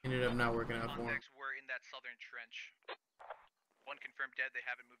 Ended up not working out for him. We're in that southern trench. One confirmed dead. They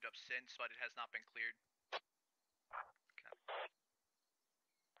haven't moved up since, but it has not been cleared.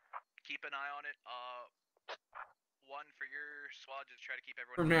 Keep an eye on it. One for your squad, just try to keep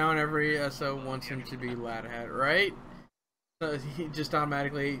everyone. From now on, every SO wants him to be lat hat, right? So he just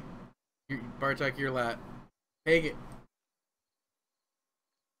automatically, Bartok, you're lat. Take it.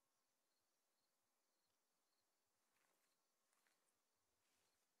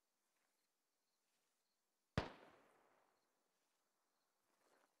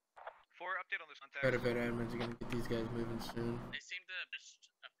 For update on this contact. Credit admins are gonna get these guys moving soon. They seem to have pushed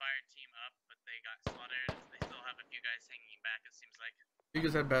a fire team up, but they got slaughtered. They still have a few guys hanging back, it seems like. You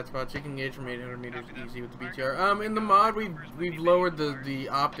guys have bad spots. You can engage from 800 meters easy with the BTR. In the mod, we've lowered the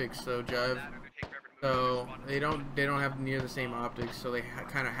optics, so Jive. So they don't have near the same optics, so they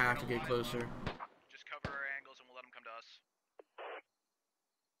kind of have to get closer. Just cover our angles and we'll let them come to us.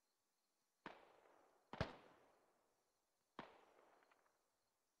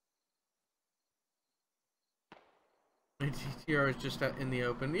 My BTR is just out in the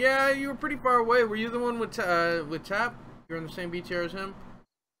open. Yeah, you were pretty far away. Were you the one with Tap? You're on the same BTR as him?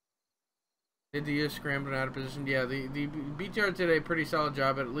 Did the US scrambling out of position? Yeah, the BTR did a pretty solid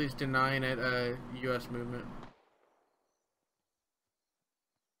job at least denying it US movement.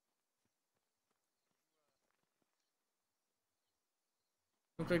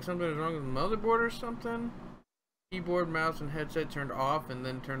 Looks like something is wrong with the motherboard or something. Keyboard, mouse, and headset turned off and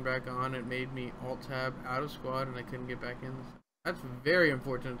then turned back on. It made me alt-tab out of squad and I couldn't get back in. That's very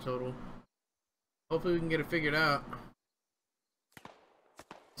unfortunate total. Hopefully we can get it figured out.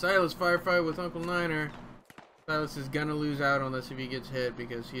 Silas firefight with Uncle Niner. Silas is gonna lose out on this if he gets hit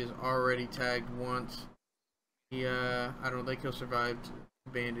because he is already tagged once. He I don't think he'll survive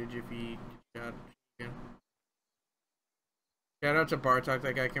bandage if he gets shot again. Shout out to Bartok,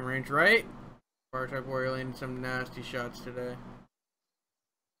 that guy can range, right? Bartok Warrior landing some nasty shots today.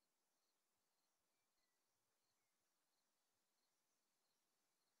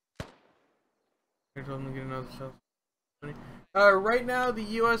 I told him to get another self. Right now the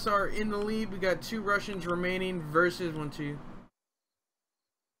US are in the lead. We got 2 Russians remaining versus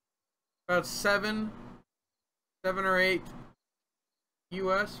about 7 or 8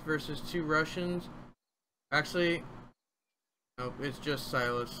 US versus 2 Russians. Actually, nope, it's just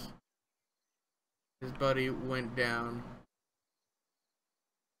Silas. His buddy went down.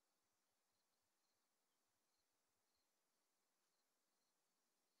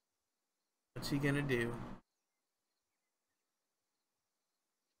 What's he gonna do?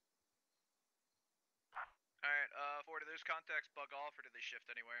 Alright, forward to those contacts, bug off, or did they shift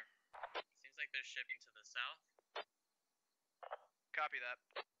anywhere? Seems like they're shifting to the south. Copy that.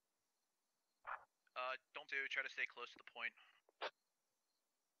 Don't try to stay close to the point.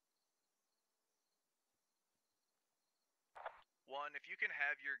 One, if you can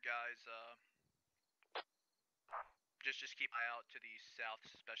have your guys, just keep an eye out to the south,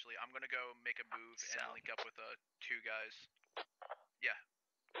 especially. I'm gonna go make a move and link up with 2 guys. Yeah.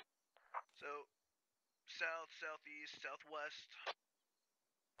 So, south, southeast, southwest.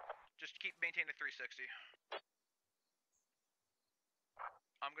 Just maintain a 360.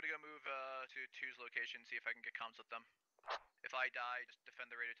 I'm gonna go move to 2's location, see if I can get comms with them. If I die, just defend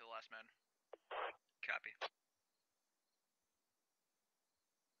the radio to the last man. Copy.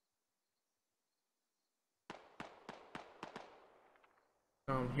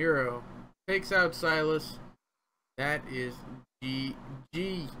 Hero takes out Silas. That is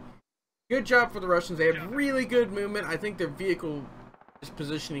GG. Good job for the Russians. They have really good movement. I think their vehicle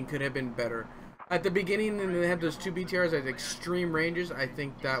positioning could have been better. At the beginning, and they had those 2 BTRs at extreme ranges. I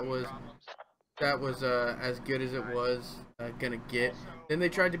think that was as good as it was gonna get. Then they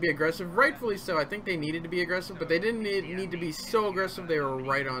tried to be aggressive, rightfully so. I think they needed to be aggressive, but they didn't need to be so aggressive. They were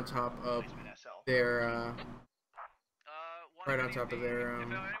right on top of their If anyone has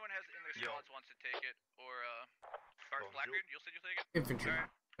in their squads wants to take it, or Blackbeard, you'll say you'll take it. Infantry.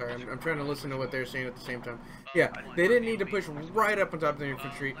 Sorry, I'm trying to listen to what they're saying at the same time. Yeah, they didn't need to push right up on top of the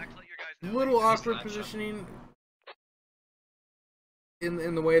infantry. Little awkward positioning.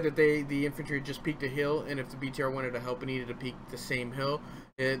 in the way that the infantry had just peeked a hill, and if the BTR wanted to help, it needed to peek the same hill.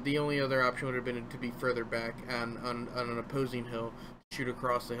 The only other option would have been to be further back on an opposing hill, shoot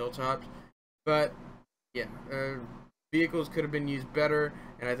across the hilltops. But yeah, vehicles could have been used better,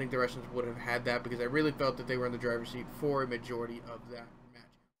 and I think the Russians would have had that because I really felt that they were in the driver's seat for a majority of that match.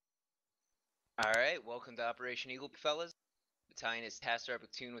 All right, welcome to Operation Eagle, fellas. Battalion is tasked our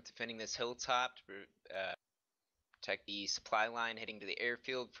platoon with defending this hilltop to protect the supply line heading to the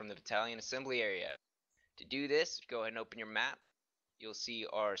airfield from the battalion assembly area. To do this, go ahead and open your map. You'll see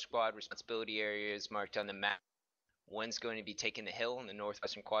our squad responsibility areas marked on the map. One's going to be taking the hill in the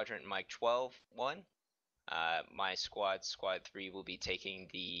northwestern quadrant, Mike 12-1. My squad 3, will be taking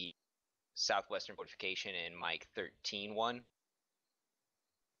the southwestern fortification in Mike 13-1.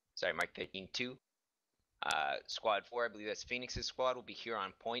 Sorry, Mike 13-2. Squad 4, I believe that's Phoenix's squad, will be here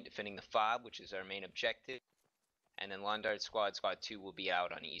on point defending the FOB, which is our main objective. And then Londard's squad 2, will be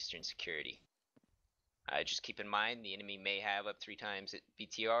out on eastern security. Just keep in mind, the enemy may have up 3 times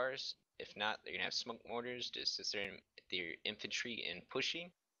BTRs. If not, they're going to have smoke mortars to assist their infantry in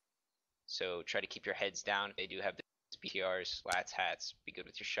pushing. So try to keep your heads down. If they do have the BTRs, slats, hats, be good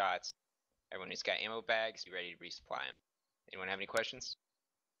with your shots. Everyone who's got ammo bags, be ready to resupply them. Anyone have any questions?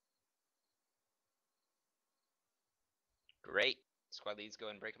 Great. Squad leads, go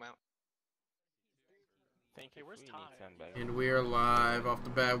ahead and break them out. Thank you. Where's Ty? And we are live off the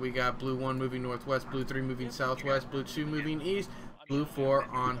bat. We got Blue 1 moving northwest, Blue 3 moving southwest, Blue 2 moving east, Blue 4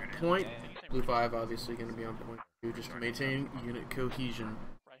 on point, Blue 5 obviously going to be on point too, just to maintain unit cohesion.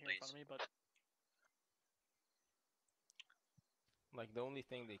 Right here in front of me, but Like the only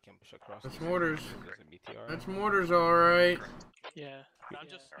thing they can push across. That's mortars. Is a BTR. That's mortars, all right. yeah. I'm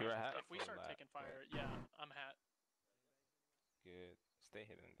just. You're a hat If we or start lap? taking fire, yeah, I'm hat. Good. Stay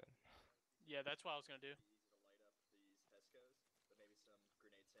hidden then. Yeah, that's what I was gonna do.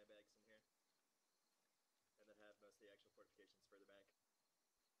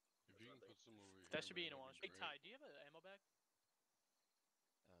 That should be in a one. Hey Ty, do you have an ammo bag?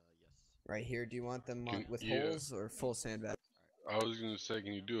 Right here, do you want them with yeah. holes or full sandbag? I was gonna say,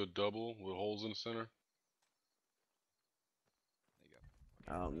 can you do a double with holes in the center?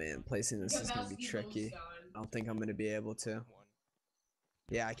 Oh man, placing this is gonna be tricky. I don't think I'm gonna be able to.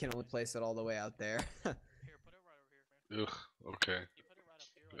 Yeah, I can only place it all the way out there. Ugh. Okay.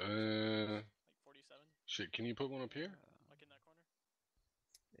 Shit. Can you put one up here? Like in that corner?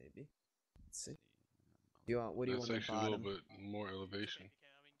 Maybe. Let's see. Do you want? What do you That's want? actually a little bit more elevation.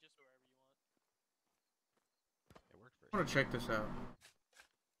 I want to check this out.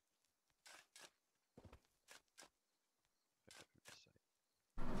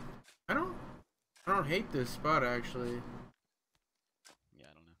 I don't hate this spot actually. Yeah,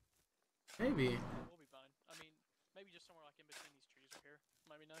 I don't know. Maybe. We'll be fine. I mean, maybe just somewhere like in between these trees right here.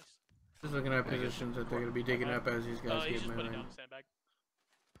 Might be nice. Just looking at positions that they're going to be digging up as these guys he's get just putting moving. down a sandbag.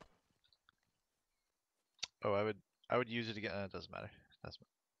 Oh, I would use it again. It doesn't matter.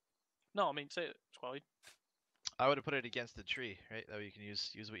 No, I mean, say it, Squally. I would have put it against the tree, right? That way you can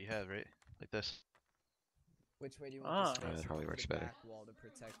use what you have, right? Like this. Which way do you want this? That probably works the better. back wall to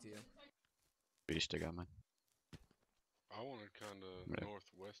protect you. We still got mine. I want it kind of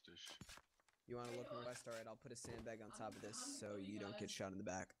northwestish. You want to look northwest? All right, I'll put a sandbag on top of this so you don't get shot in the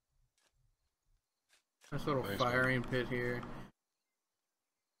back. Nice little firing pit here.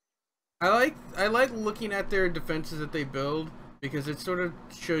 I like looking at their defenses that they build because it sort of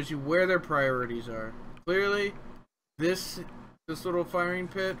shows you where their priorities are. Clearly, this little firing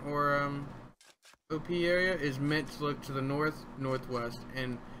pit or OP area is meant to look to the northwest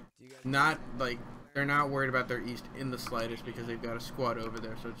and not like they're not worried about their east in the slightest because they've got a squad over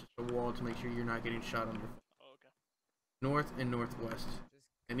there, so it's just a wall to make sure you're not getting shot on your north and northwest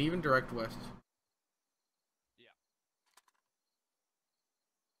and even direct west.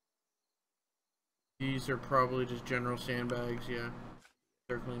 These are probably just general sandbags, yeah.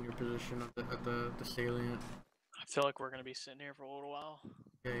 Circling your position at the salient. I feel like we're gonna be sitting here for a little while.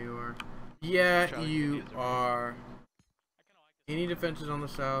 Yeah, you are. Yeah, you are. Any defenses on the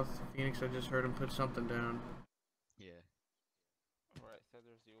south? Phoenix, I just heard him put something down. Yeah. Alright,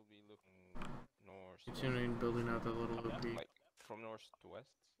 Feathers, you'll be looking north. Continuing building out the little OP. Like from north to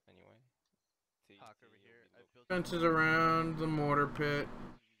west, anyway. Hawk over here. Defenses around the mortar pit.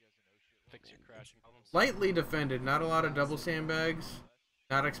 Fix your crashing problems. Lightly defended, not a lot of double sandbags.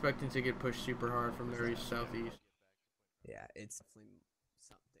 Not expecting to get pushed super hard from their east southeast. Yeah, it's definitely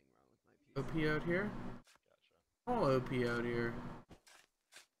something wrong with my OP out here? All OP out here.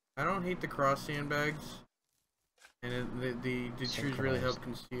 I don't hate the cross sandbags. And the trees really help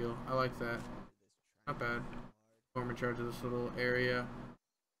conceal. I like that. Not bad. form in charge of this little area.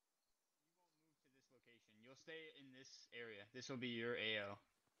 You'll stay in this area. This will be your AO.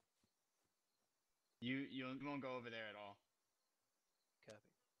 You won't go over there at all. Copy.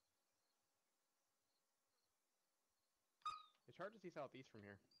 It's hard to see southeast from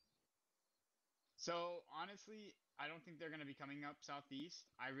here. So honestly, I don't think they're gonna be coming up southeast.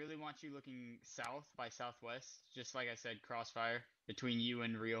 I really want you looking south by southwest, just like I said, crossfire between you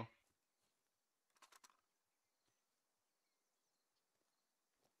and Rio.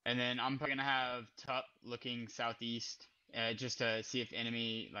 And then I'm probably gonna have Tup looking southeast, just to see if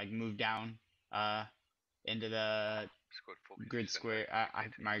enemy like move down, into the grid square.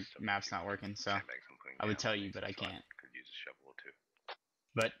 My map's not working, so I would tell you, but I can't. Could use a shovel or two.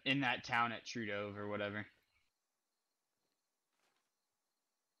 But in that town at Trudeau or whatever.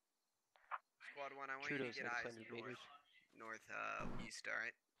 Squad 1, I want you to get eyes east,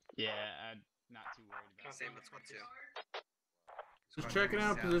 alright? Yeah, I'm not too worried about it. Same with Squad 2. Just checking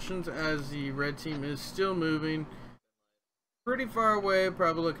out positions as the red team is still moving. Pretty far away,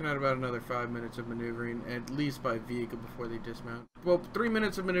 probably looking at about another 5 minutes of maneuvering, at least by vehicle before they dismount. Well, 3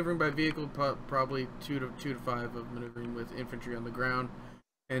 minutes of maneuvering by vehicle, probably 2 to 5 of maneuvering with infantry on the ground,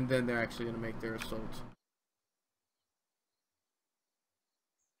 and then they're actually going to make their assault.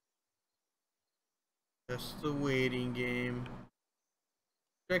 Just the waiting game.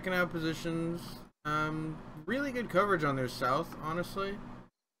 Checking out positions. Really good coverage on their south, honestly.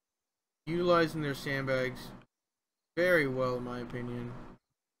 Utilizing their sandbags very well, in my opinion.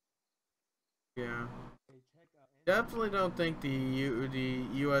 Yeah. Definitely don't think the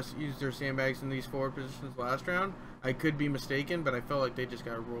U.S. used their sandbags in these forward positions last round. I could be mistaken, but I felt like they just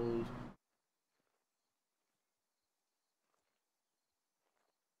got rolled.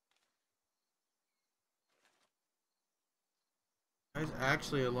 Guys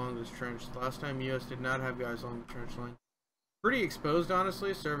actually along this trench. Last time U.S. did not have guys along the trench line. Pretty exposed,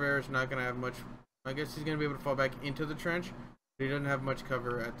 honestly. Surveyor's not going to have much. I guess he's going to be able to fall back into the trench, but he doesn't have much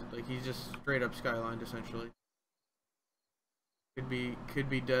cover at the, like, he's just straight up skylined essentially. Could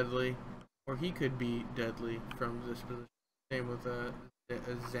be deadly, or he could be deadly from this position. Same with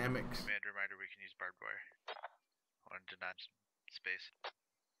Zamix. Command reminder: we can use barbed wire on denied space.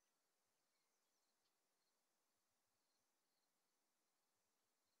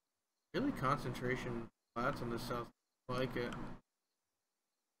 Really concentration flats on the south. I like it.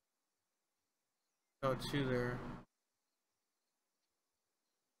 Oh, 2 there.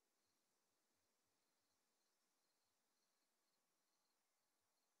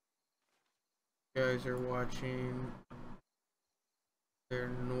 You guys are watching their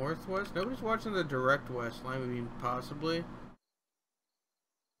northwest. Nobody's watching the direct west line. I mean, possibly.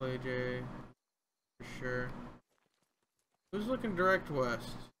 Play J, for sure. Who's looking direct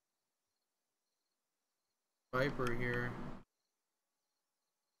west? Viper here.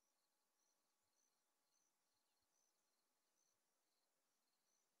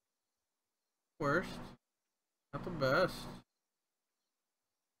 Worst. Not the best.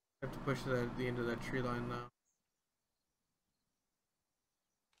 Have to push that at the end of that tree line though.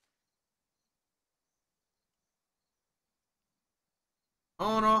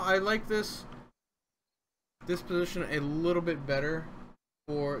 All in all, I like this position a little bit better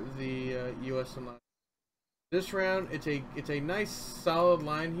for the U.S. and this round. It's a nice solid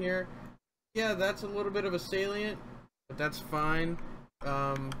line here. Yeah, that's a little bit of a salient, but that's fine.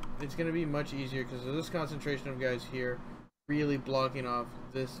 It's going to be much easier because of this concentration of guys here really blocking off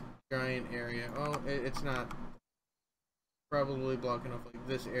this giant area. Oh, it's not. Probably blocking off like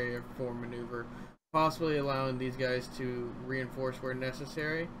this area for maneuver, possibly allowing these guys to reinforce where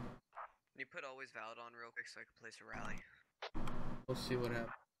necessary. Can you put always valid on real quick so I can place a rally? We'll see what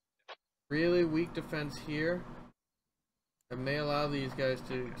happens. Really weak defense here. That may allow these guys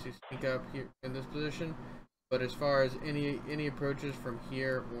to sneak up here in this position. But as far as any approaches from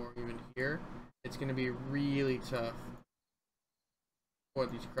here or even here, it's going to be really tough for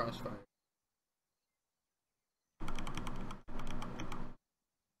these crossfires.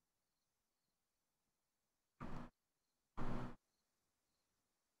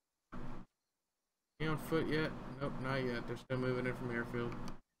 Are you on foot yet? Nope, not yet. They're still moving in from airfield.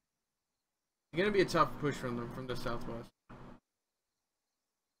 It's going to be a tough push from them from the southwest.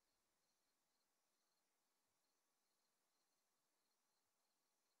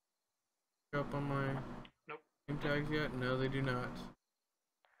 Up on my name tags yet? No, they do not.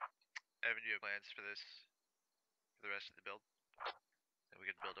 Evan, do you have plans for this, for the rest of the build? And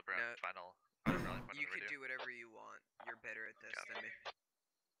we could build up around final rally point. You could do whatever you want. You're better at this than me.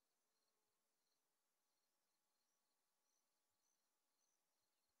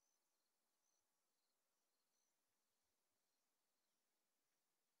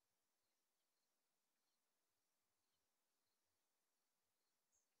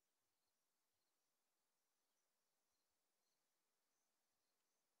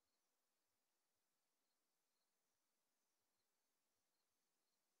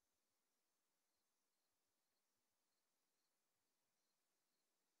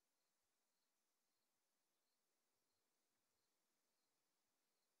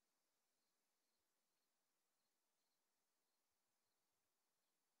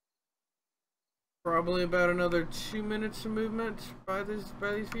 Probably about another 2 minutes of movement by these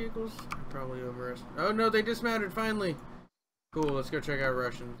vehicles. Probably over. Oh no, they dismounted finally. Cool. Let's go check out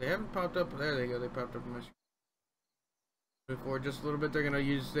Russians. They haven't popped up. There they go. They popped up in my screen. Move forward just a little bit. They're gonna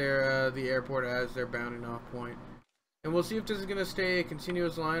use their the airport as their bounding off point, and we'll see if this is gonna stay a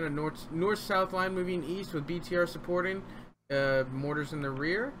continuous line, a north-south line moving east with BTR supporting, mortars in the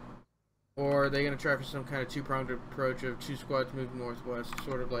rear, or are they gonna try for some kind of two-pronged approach of 2 squads moving northwest,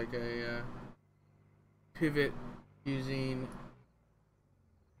 sort of like a pivot using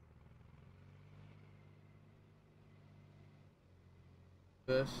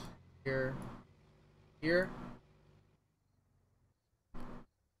this here.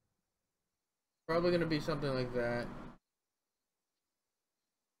 Probably going to be something like that.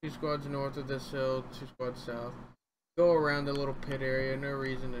 2 squads north of this hill, 2 squads south. Go around the little pit area, no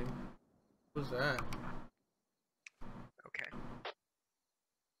reasoning. What was that? Okay.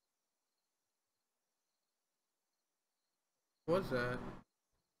 What was that?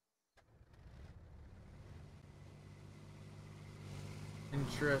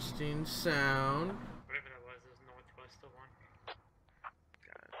 Interesting sound. Whatever that was northwest of one.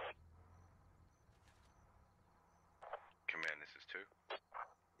 Command, this is 2.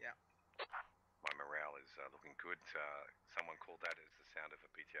 Yeah. My morale is looking good. Someone called that as the sound of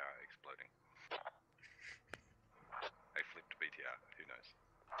a BTR exploding. A flipped BTR, who knows?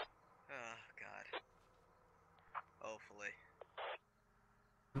 Oh, God. Hopefully.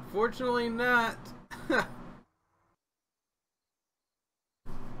 Unfortunately not.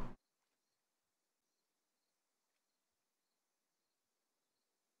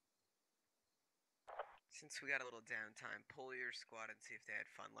 Since we got a little downtime, pull your squad and see if they had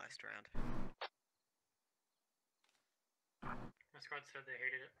fun last round. My squad said they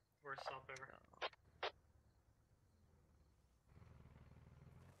hated it. Worst stop ever.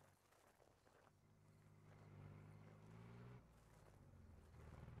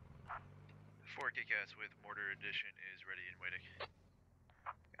 Four kick-ass with mortar edition is ready and waiting.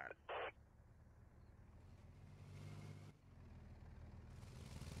 Got it.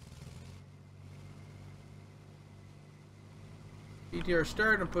 BTR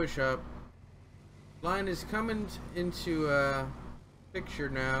starting to push up. Line is coming into picture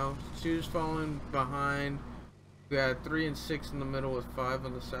now. 2's falling behind. We got 3 and 6 in the middle with 5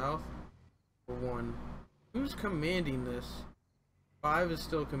 on the south. For 1. Who's commanding this? 5 is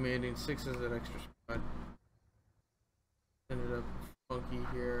still commanding. 6 is an extra squad. Ended up funky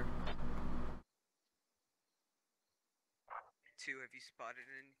here. 2, have you spotted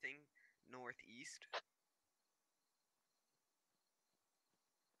anything northeast?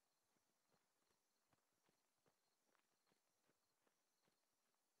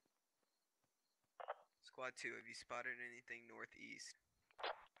 Squad 2, have you spotted anything northeast?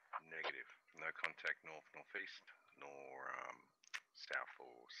 Negative. No contact north, northeast, nor south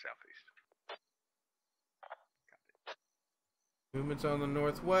or southeast. Movements on the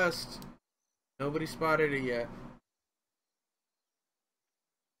northwest. Nobody spotted it yet.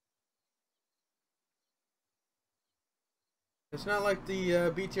 It's not like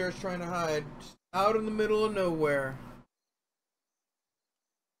the BTR is trying to hide. Just out in the middle of nowhere.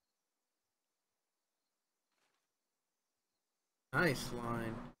 Nice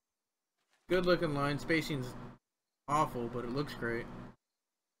line. Good looking line. Spacing's awful, but it looks great.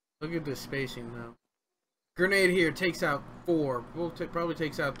 Look at this spacing though. Grenade here takes out 4. Probably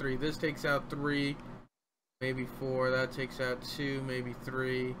takes out 3. This takes out 3. Maybe 4. That takes out 2. Maybe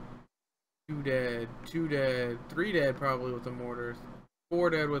 3. 2 dead. 2 dead. 3 dead probably with the mortar. 4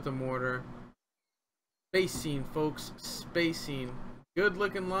 dead with the mortar. Spacing, folks. Spacing. Good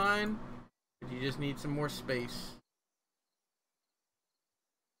looking line. But you just need some more space.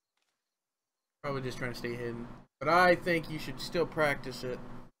 Probably just trying to stay hidden. But I think you should still practice it.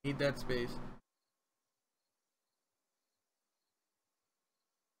 Need that space.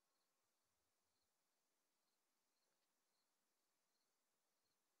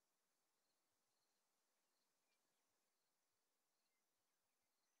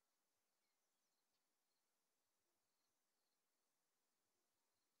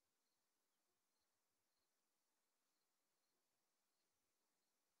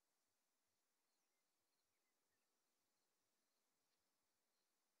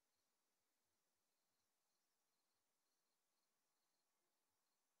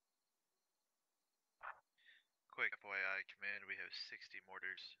 Quick FYI, command, we have 60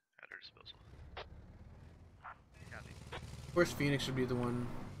 mortars at our disposal. Of course, Phoenix should be the one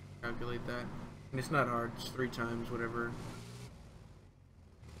to calculate that. And it's not hard. It's 3 times whatever.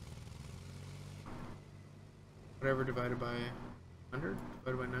 Whatever divided by 100?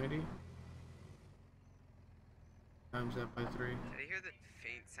 Divided by 90? Times that by 3. Did I hear the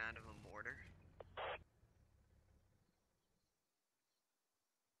faint sound of a mortar?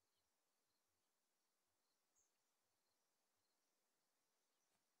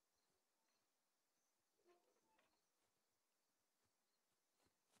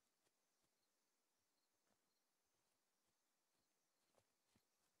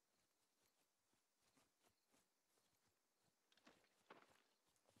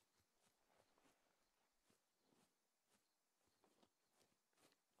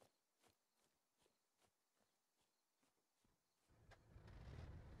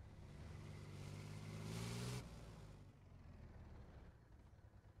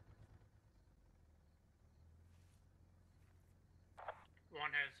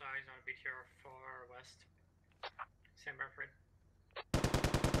 One has eyes on BTR far west. Stand by for it.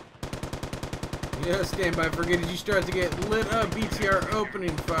 Yeah, stand by for good as you start to get lit up. BTR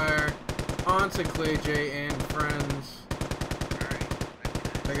opening fire onto Clay J and friends.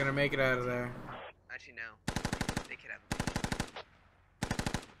 Alright. They're gonna make it out of there. Actually, no. They could have.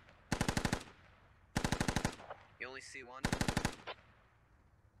 You only see one?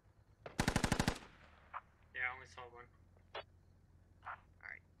 Yeah, I only saw one.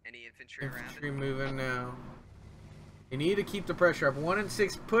 Alright. Any infantry around Infantry it? moving now. They need to keep the pressure up. 1 and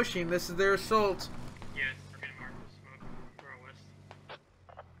 6 pushing. This is their assault. Yes, we're getting marked with smoke. We're out west.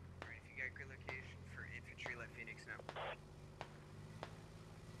 Alright, if you got grid location for infantry, let Phoenix know.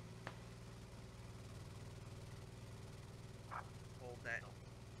 Hold that.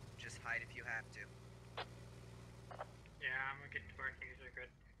 Just hide if you have to. Yeah, I'm gonna get to work usually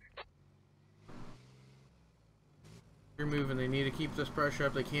good. You're moving. They need to keep this pressure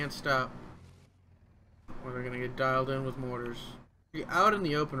up. They can't stop. Or they're gonna get dialed in with mortars. You're out in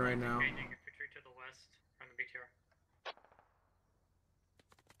the open right now. Changing infantry to the west from the BTR.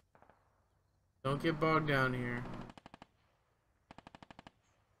 Don't get bogged down here.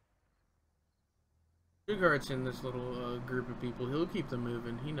 Sugarheart's in this little group of people. He'll keep them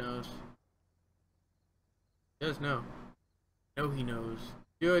moving. He knows. He does know. No, he knows.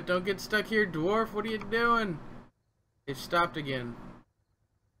 Do it. Don't get stuck here, dwarf. What are you doing? They've stopped again.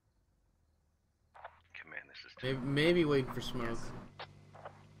 Command, this is Maybe waiting for smoke.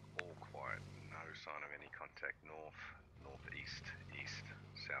 all quiet. No sign of any contact north, northeast, east,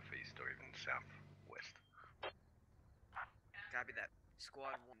 southeast, or even southwest. Copy that.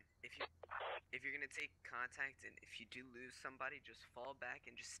 Squad 1. If you're gonna take contact and if you do lose somebody, just fall back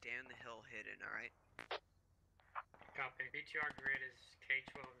and just stay on the hill hidden, alright? Copy. BTR grid is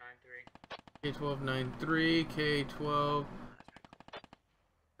K1293. K1293, K12.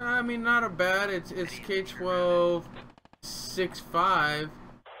 I mean, not a bad. It's K12 65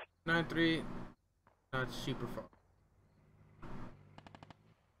 93. Not super far.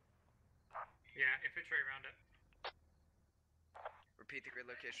 Yeah, infantry around it. Repeat the grid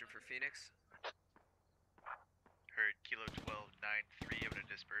location for Phoenix. Heard Kilo 1293, able to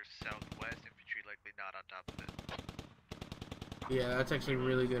disperse southwest, infantry likely not on top of it. Yeah, that's actually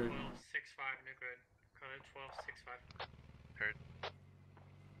really good. 1265 new grid. Code 1265. Heard.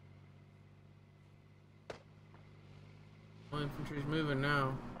 Well, infantry's moving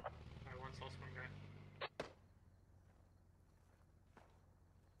now. I once lost one guy.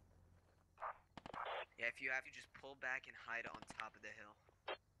 Yeah, if you have to, just pull back and hide on top of the hill.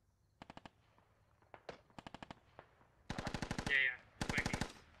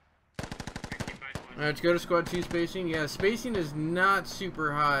 Alright, let's go to squad 2 spacing. Yeah, spacing is not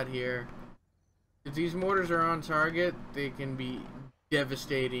super hot here. If these mortars are on target, they can be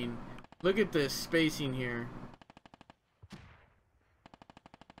devastating. Look at this spacing here.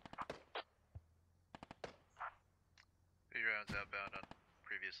 3 rounds outbound on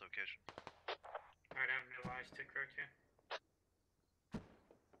previous location. Alright, I have no eyes to correct you.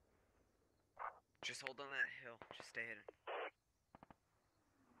 Just hold on that hill. Just stay hidden.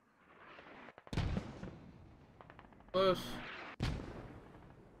 Close.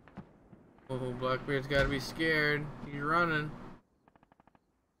 Oh, Blackbeard's gotta be scared. He's running.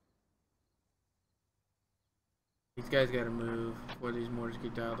 These guys gotta move before these mortars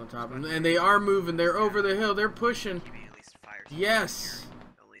get dialed on top of them. And they are moving. They're over the hill. They're pushing. Yes!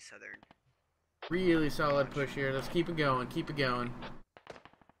 Only southern. Really solid push here. Let's keep it going. Keep it going.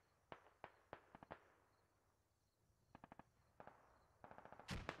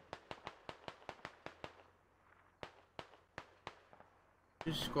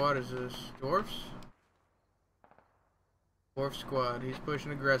 Whose squad is this? Dwarfs? Dwarf squad. He's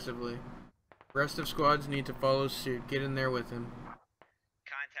pushing aggressively. Rest of squads need to follow suit. Get in there with him.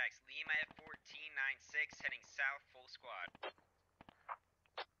 Contacts Lima at 1496 heading south, full squad.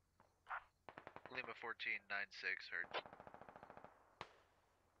 Lima 1496, 1496 heard.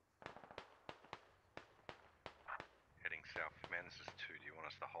 Heading south. Man, this is 2. Do you want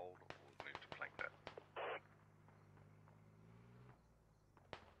us to hold or move to flank that?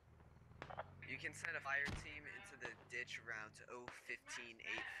 You can send a fire team into the ditch around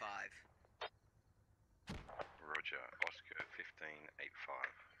 01585. Roger. Oscar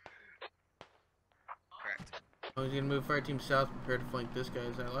 1585. Correct. I was gonna move fire team south, prepared to flank this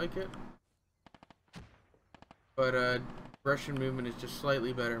guys. I like it. But Russian movement is just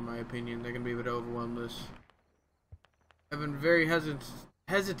slightly better in my opinion. They're gonna be able to overwhelm this. I've been very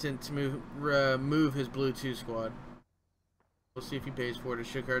hesitant to move his blue 2 squad. We'll see if he pays for it.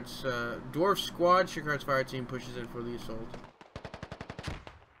 Schickardt's dwarf squad, Schickardt's fire team pushes in for the assault.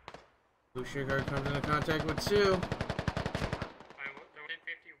 Blue Schickard comes into contact with 2. 1050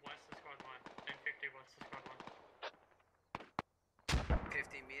 west of squad 1. 1050 west of squad 1.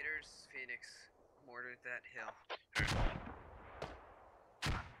 50 meters, Phoenix. Mortared that hill.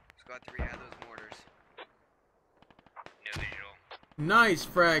 Squad 3 had those mortars. No visual. Nice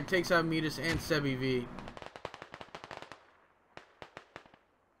frag, takes out Metis and Sebi V.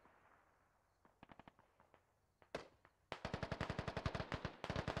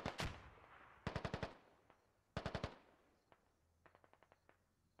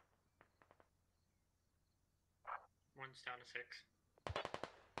 One's down to 6.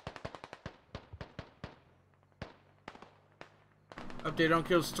 Update on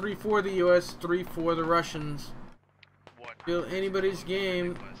kills, 3 for the US, 3 for the Russians. Still anybody's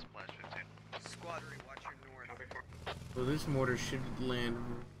game. Squad 3, watch your north. Well, this mortar should land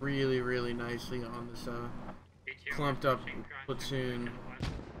really nicely on this clumped up platoon.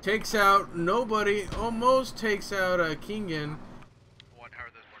 Takes out nobody, almost takes out Kingen.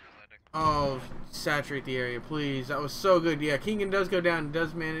 Oh, saturate the area, please. That was so good. Yeah, Kingen does go down,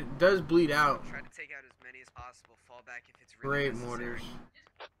 does bleed out. Try to take out as many as possible. Fall back if it's really Great necessary. mortars.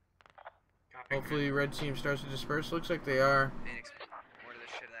 Hopefully red team starts to disperse. Looks like they are. Phoenix, mortar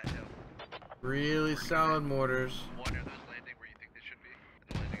the shit of that hill. Really solid mortars. One are those landing where you think they should be?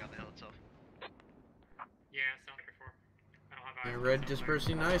 They're landing on the hill itself. Yeah, sounds like before. I don't have eyes. And red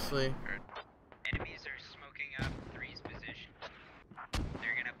dispersing nicely. Enemies are smoking up 3's position.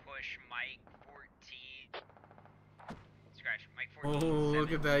 They're gonna push Mike 14. Scratch, Mike 14. Oh,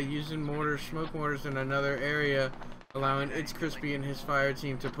 look at that. Using mortars, smoke mortars in another area, allowing It's Crispy and his fire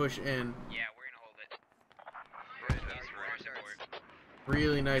team to push in. Yeah, we're gonna hold it.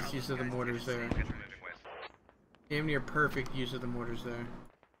 Really nice use of the mortars there. Damn near perfect use of the mortars there.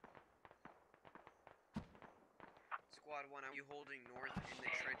 Squad 1, are you holding north in the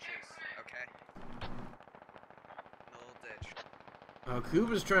trenches? Okay. In the little ditch. Oh,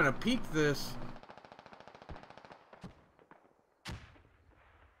 Kuba's trying to peek this.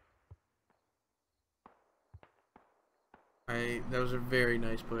 That was a very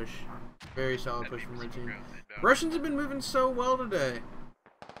nice push. Very solid push from red team. Russians have been moving so well today.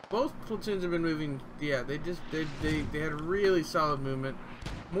 Both platoons have been moving. Yeah, they had really solid movement.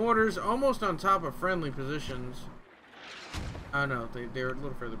 Mortars almost on top of friendly positions. Oh no, they were a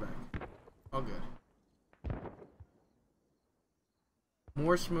little further back. All good.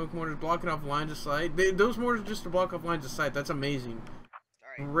 More smoke mortars blocking off lines of sight. Those mortars just to block off lines of sight. That's amazing.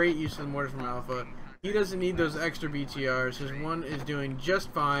 Great use of the mortars from Alpha. He doesn't need those extra BTRs. His one is doing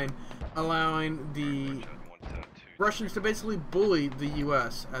just fine, allowing the Russians to basically bully the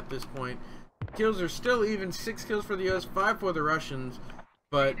US at this point. Kills are still even, 6 kills for the US, 5 for the Russians,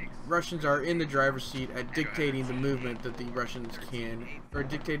 but Russians are in the driver's seat at dictating the movement that the Russians can, or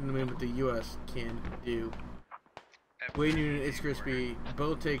dictating the movement the US can do. Wade Union and It's Crispy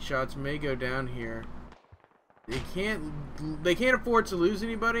both take shots, may go down here. They can't afford to lose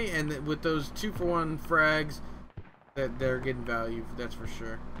anybody, and with those 2-for-1 frags, that they're getting value, that's for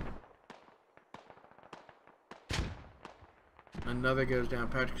sure. Another goes down.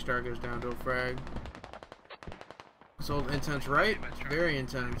 Patrick Starr goes down to a frag. Sold intense right. Very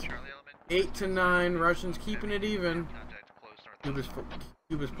intense. 8 to 9. Russians keeping it even. Cuba's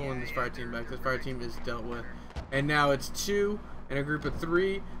pulling this fire team back. This fire team is dealt with. And now it's 2 and a group of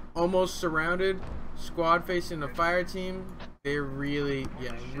 3. Almost surrounded. Squad facing the fire team. They're really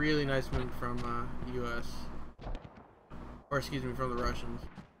nice movement from US. Or excuse me, from the Russians.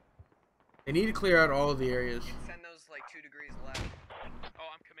 They need to clear out all of the areas. Send those like 2 degrees left.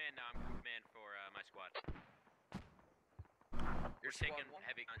 Oh, I'm command now. I'm command for my squad. We're taking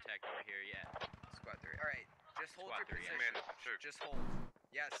heavy contact over here, yeah. Squad 3. Alright, just hold Squad your 3, position. yeah. Just hold.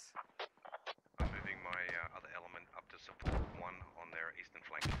 Yes. I'm moving my other element up to support 1 on their eastern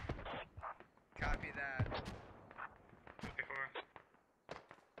flank. Copy that. Okay, 4.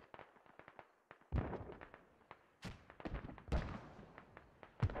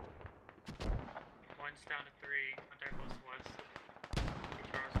 One's down to 3. Another close west.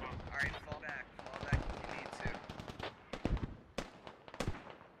 BTR as well. Alright, fall back if you need to.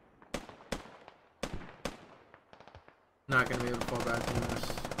 Not gonna be able to fall back from this.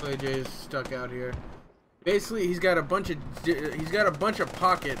 Clay J's stuck out here. Basically, he's got a bunch of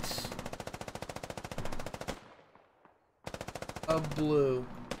pockets of blue.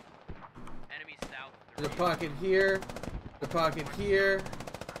 Enemy south. There's a pocket here. The pocket here.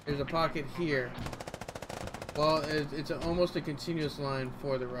 There's a pocket here. Well, it's almost a continuous line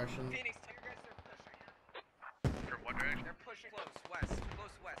for the Russians. Phoenix, tell your guys they're pushing. From what direction? They're pushing close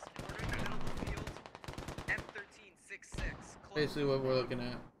west. Border in the middle of the field. M1366. Close. Basically what we're looking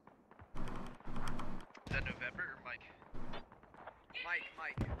at. Is that November or Mike? Mike.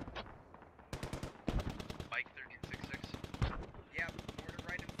 Mike 1366? Yep, border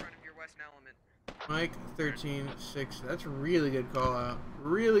right in front of your western element. Mike 13-6. That's a really good call out.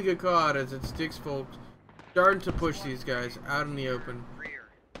 Really good call out as it's Dick's folks starting to push these guys out in the open.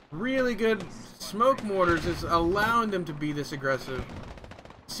 Really good smoke mortars is allowing them to be this aggressive.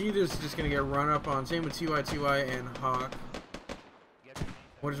 Cedar's just gonna get run up on. Same with TY and Hawk.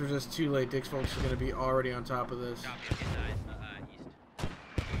 Mortars were just too late. Dick's folks are gonna be already on top of this.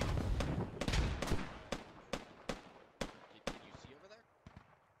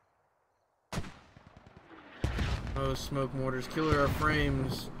 Oh, smoke mortars, killer of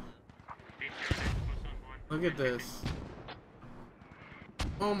frames. Look at this.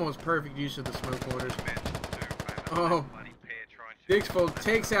 Almost perfect use of the smoke mortars. Oh, Dixfold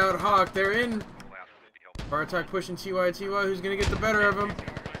takes out Hawk. They're in. Bartok pushing TY. Who's gonna get the better of him?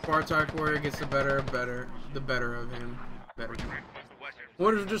 Bartok Warrior gets the better of him. Better.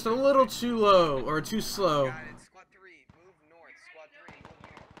 Mortars are just a little too low or too slow. Squad 3, move north. Squad 3, move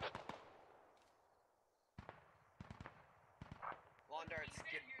north. Lawn darts,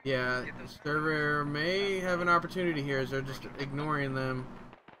 Yeah, server may have an opportunity here as they're just ignoring them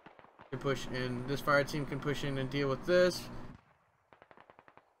to push in. This fire team can push in and deal with this.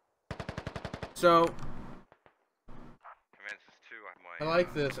 So I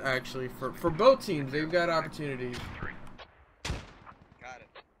like this actually for both teams. They've got opportunities. Got it.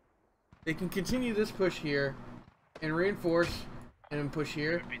 They can continue this push here and reinforce and push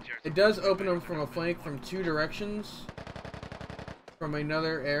here. It does open them from a flank from 2 directions from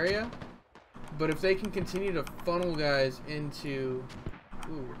another area, but if they can continue to funnel guys into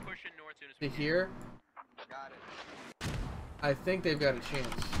to here, I think they've got a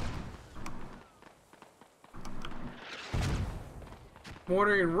chance.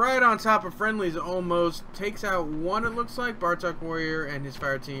 Mortaring right on top of friendlies almost takes out one, it looks like. Bartok Warrior and his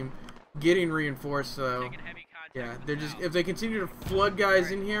fire team getting reinforced, so yeah, they're just, if they continue to flood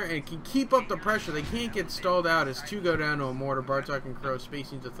guys in here and can keep up the pressure, they can't get stalled out as 2 go down to a mortar. Bartok and Crow,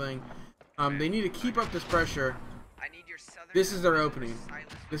 spacing's a thing. They need to keep up this pressure. This is their opening.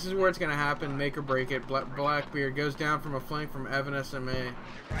 This is where it's going to happen, make or break it. Blackbeard goes down from a flank from Evan SMA. Right on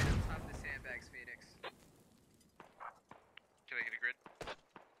top of the sandbags, Phoenix. Can I get a grid?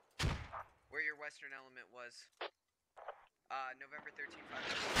 Where your western element was. November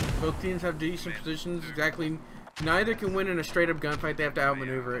 13th. Both teams have decent positions. Exactly. Neither can win in a straight up gunfight. They have to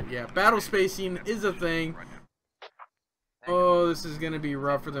outmaneuver it. Yeah, battle spacing is a thing. Oh, this is going to be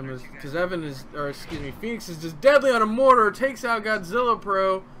rough for them because Phoenix is just deadly on a mortar. Takes out Godzilla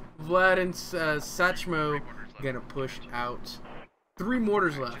Pro. Vlad and Sachmo going to push out. 3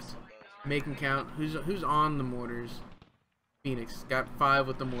 mortars left. Make them count. Who's on the mortars? Phoenix got 5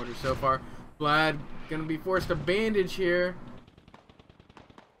 with the mortars so far. Vlad going to be forced to bandage here.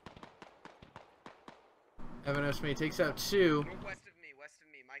 Evan Esme takes out 2. West of me.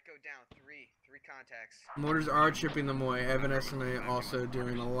 Might go down. 3 contacts. Mortars are chipping them away. Evan Esme also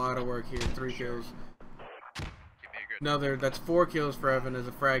doing a lot of work here. 3 kills. That's 4 kills for Evan as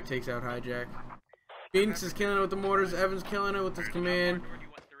a frag takes out Hijack. Phoenix is killing it with the mortars. Evan's killing it with his command.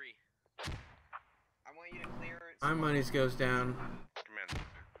 I want you to clear it. My monies goes down. Command.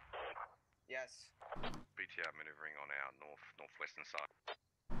 Yes. BTR maneuvering on our northwestern side.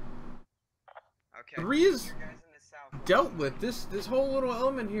 Okay. 3 is dealt with. This whole little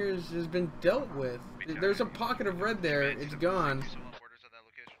element here has been dealt with. There's a pocket of red there. It's gone.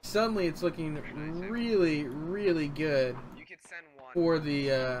 Suddenly it's looking really, really good for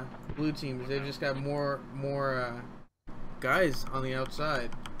the blue teams. They've just got more guys on the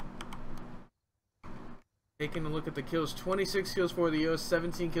outside. Taking a look at the kills. 26 kills for the US,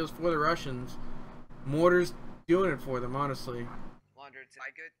 17 kills for the Russians. Mortars doing it for them, honestly. Laundered,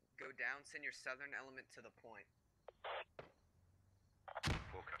 I go down, send your southern element to the point.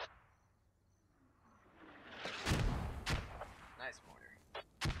 Nice mortar.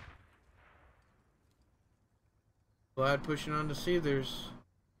 Vlad pushing on to Seethers.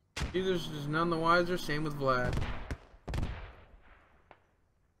 Seethers is none the wiser, same with Vlad.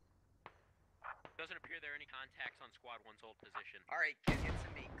 Doesn't appear there are any contacts on Squad 1's old position. Alright, get to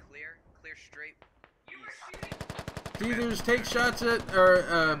me. Clear straight. Seethers takes shots at,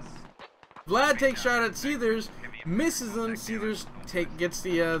 Vlad takes shot at Seethers, misses them. Seethers gets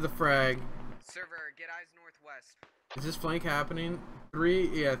the frag. Server, get eyes northwest. Is this flank happening? Three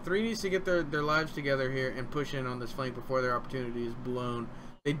needs to get their lives together here and push in on this flank before their opportunity is blown.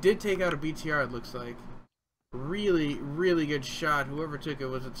 They did take out a BTR, it looks like. Really, really good shot. Whoever took it,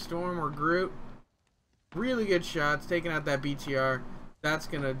 was it Storm or Groot? Really good shots, taking out that BTR. That's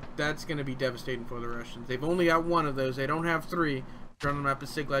gonna be devastating for the Russians. They've only got one of those. They don't have three. Turn the map is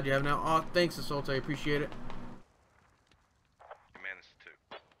sick. Glad you have now. Oh, thanks, Assault. I appreciate it.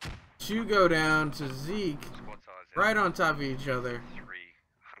 Two go down to Zeke, right on top of each other.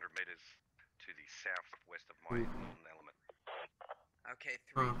 300 meters to the southwest of my northern element. Okay,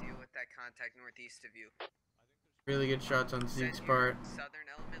 3, deal with that contact northeast of you. Really good shots on Zeke's part. Southern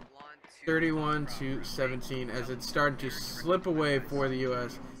element, lawn 31 to 17 as it's starting to slip away for the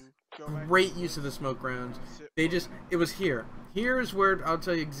U.S. Great use of the smoke rounds. It was here. Here's where, I'll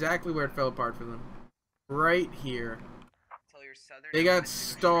tell you exactly where it fell apart for them. Right here. They got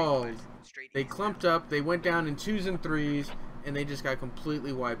stalled. They clumped up, they went down in 2s and 3s, and they just got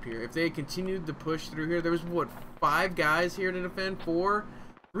completely wiped here. If they had continued to push through here, there was, what, 5 guys here to defend? 4?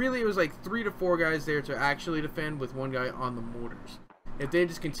 Really, it was like 3 to 4 guys there to actually defend with 1 guy on the mortars. If they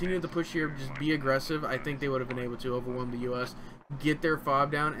just continued to push here, just be aggressive, I think they would have been able to overwhelm the U.S., get their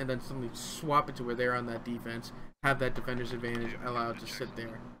fob down, and then suddenly swap it to where they're on that defense, have that defender's advantage allowed to sit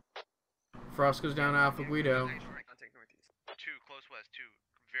there. Frost goes down to Alpha Guido. 2, close west, 2.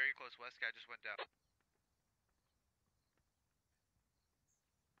 Very close west, guy just went down.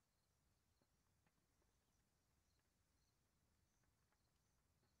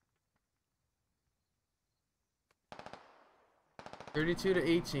 $32 to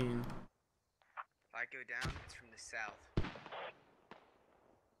 18. If I go down, it's from the south.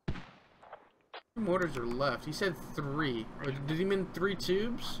 Mortars are left. He said 3. Or did he mean 3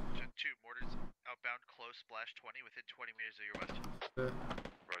 tubes? 2 mortars outbound, close, splash 20 within 20 meters of your west.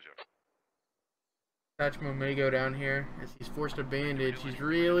 Roger. Satchmo may go down here as he's forced a bandage. He's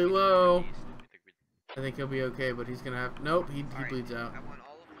really low. I think he'll be okay, but he's gonna have. Nope, he bleeds out.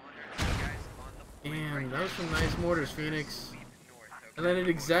 Damn, that was some nice mortars, Phoenix. And landed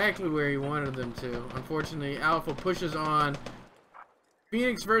exactly where he wanted them to. Unfortunately, Alpha pushes on.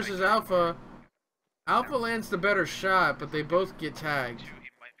 Phoenix versus Alpha. Alpha lands the better shot, but they both get tagged.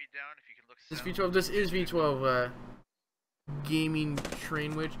 This V12. This is V12 gaming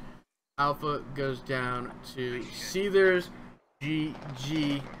train witch. Alpha goes down to Seethers.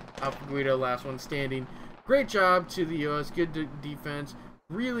 GG. Alpha Guido, last one standing. Great job to the US. Good defense.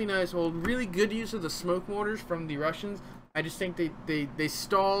 Really nice hold. Really good use of the smoke mortars from the Russians. I just think they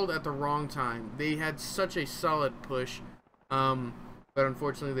stalled at the wrong time. They had such a solid push, but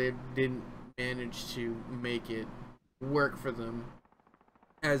unfortunately they didn't manage to make it work for them.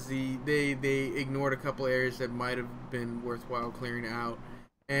 As they ignored a couple areas that might have been worthwhile clearing out,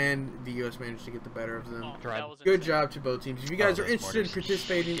 and the U.S. managed to get the better of them. Good job to both teams. If you guys are interested in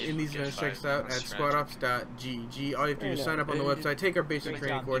participating in these events, check us out at squadops.gg. All you have to do is sign up on the website, take our basic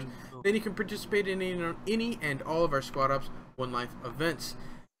training course, then you can participate in any and all of our Squad Ops One Life events.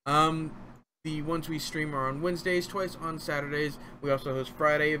 The ones we stream are on Wednesdays, twice on Saturdays. We also host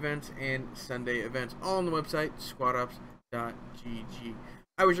Friday events and Sunday events, all on the website, squadops.gg.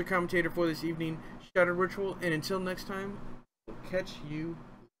 I was your commentator for this evening, ShadowedRitual, and until next time, we'll catch you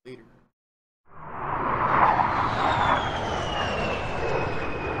later.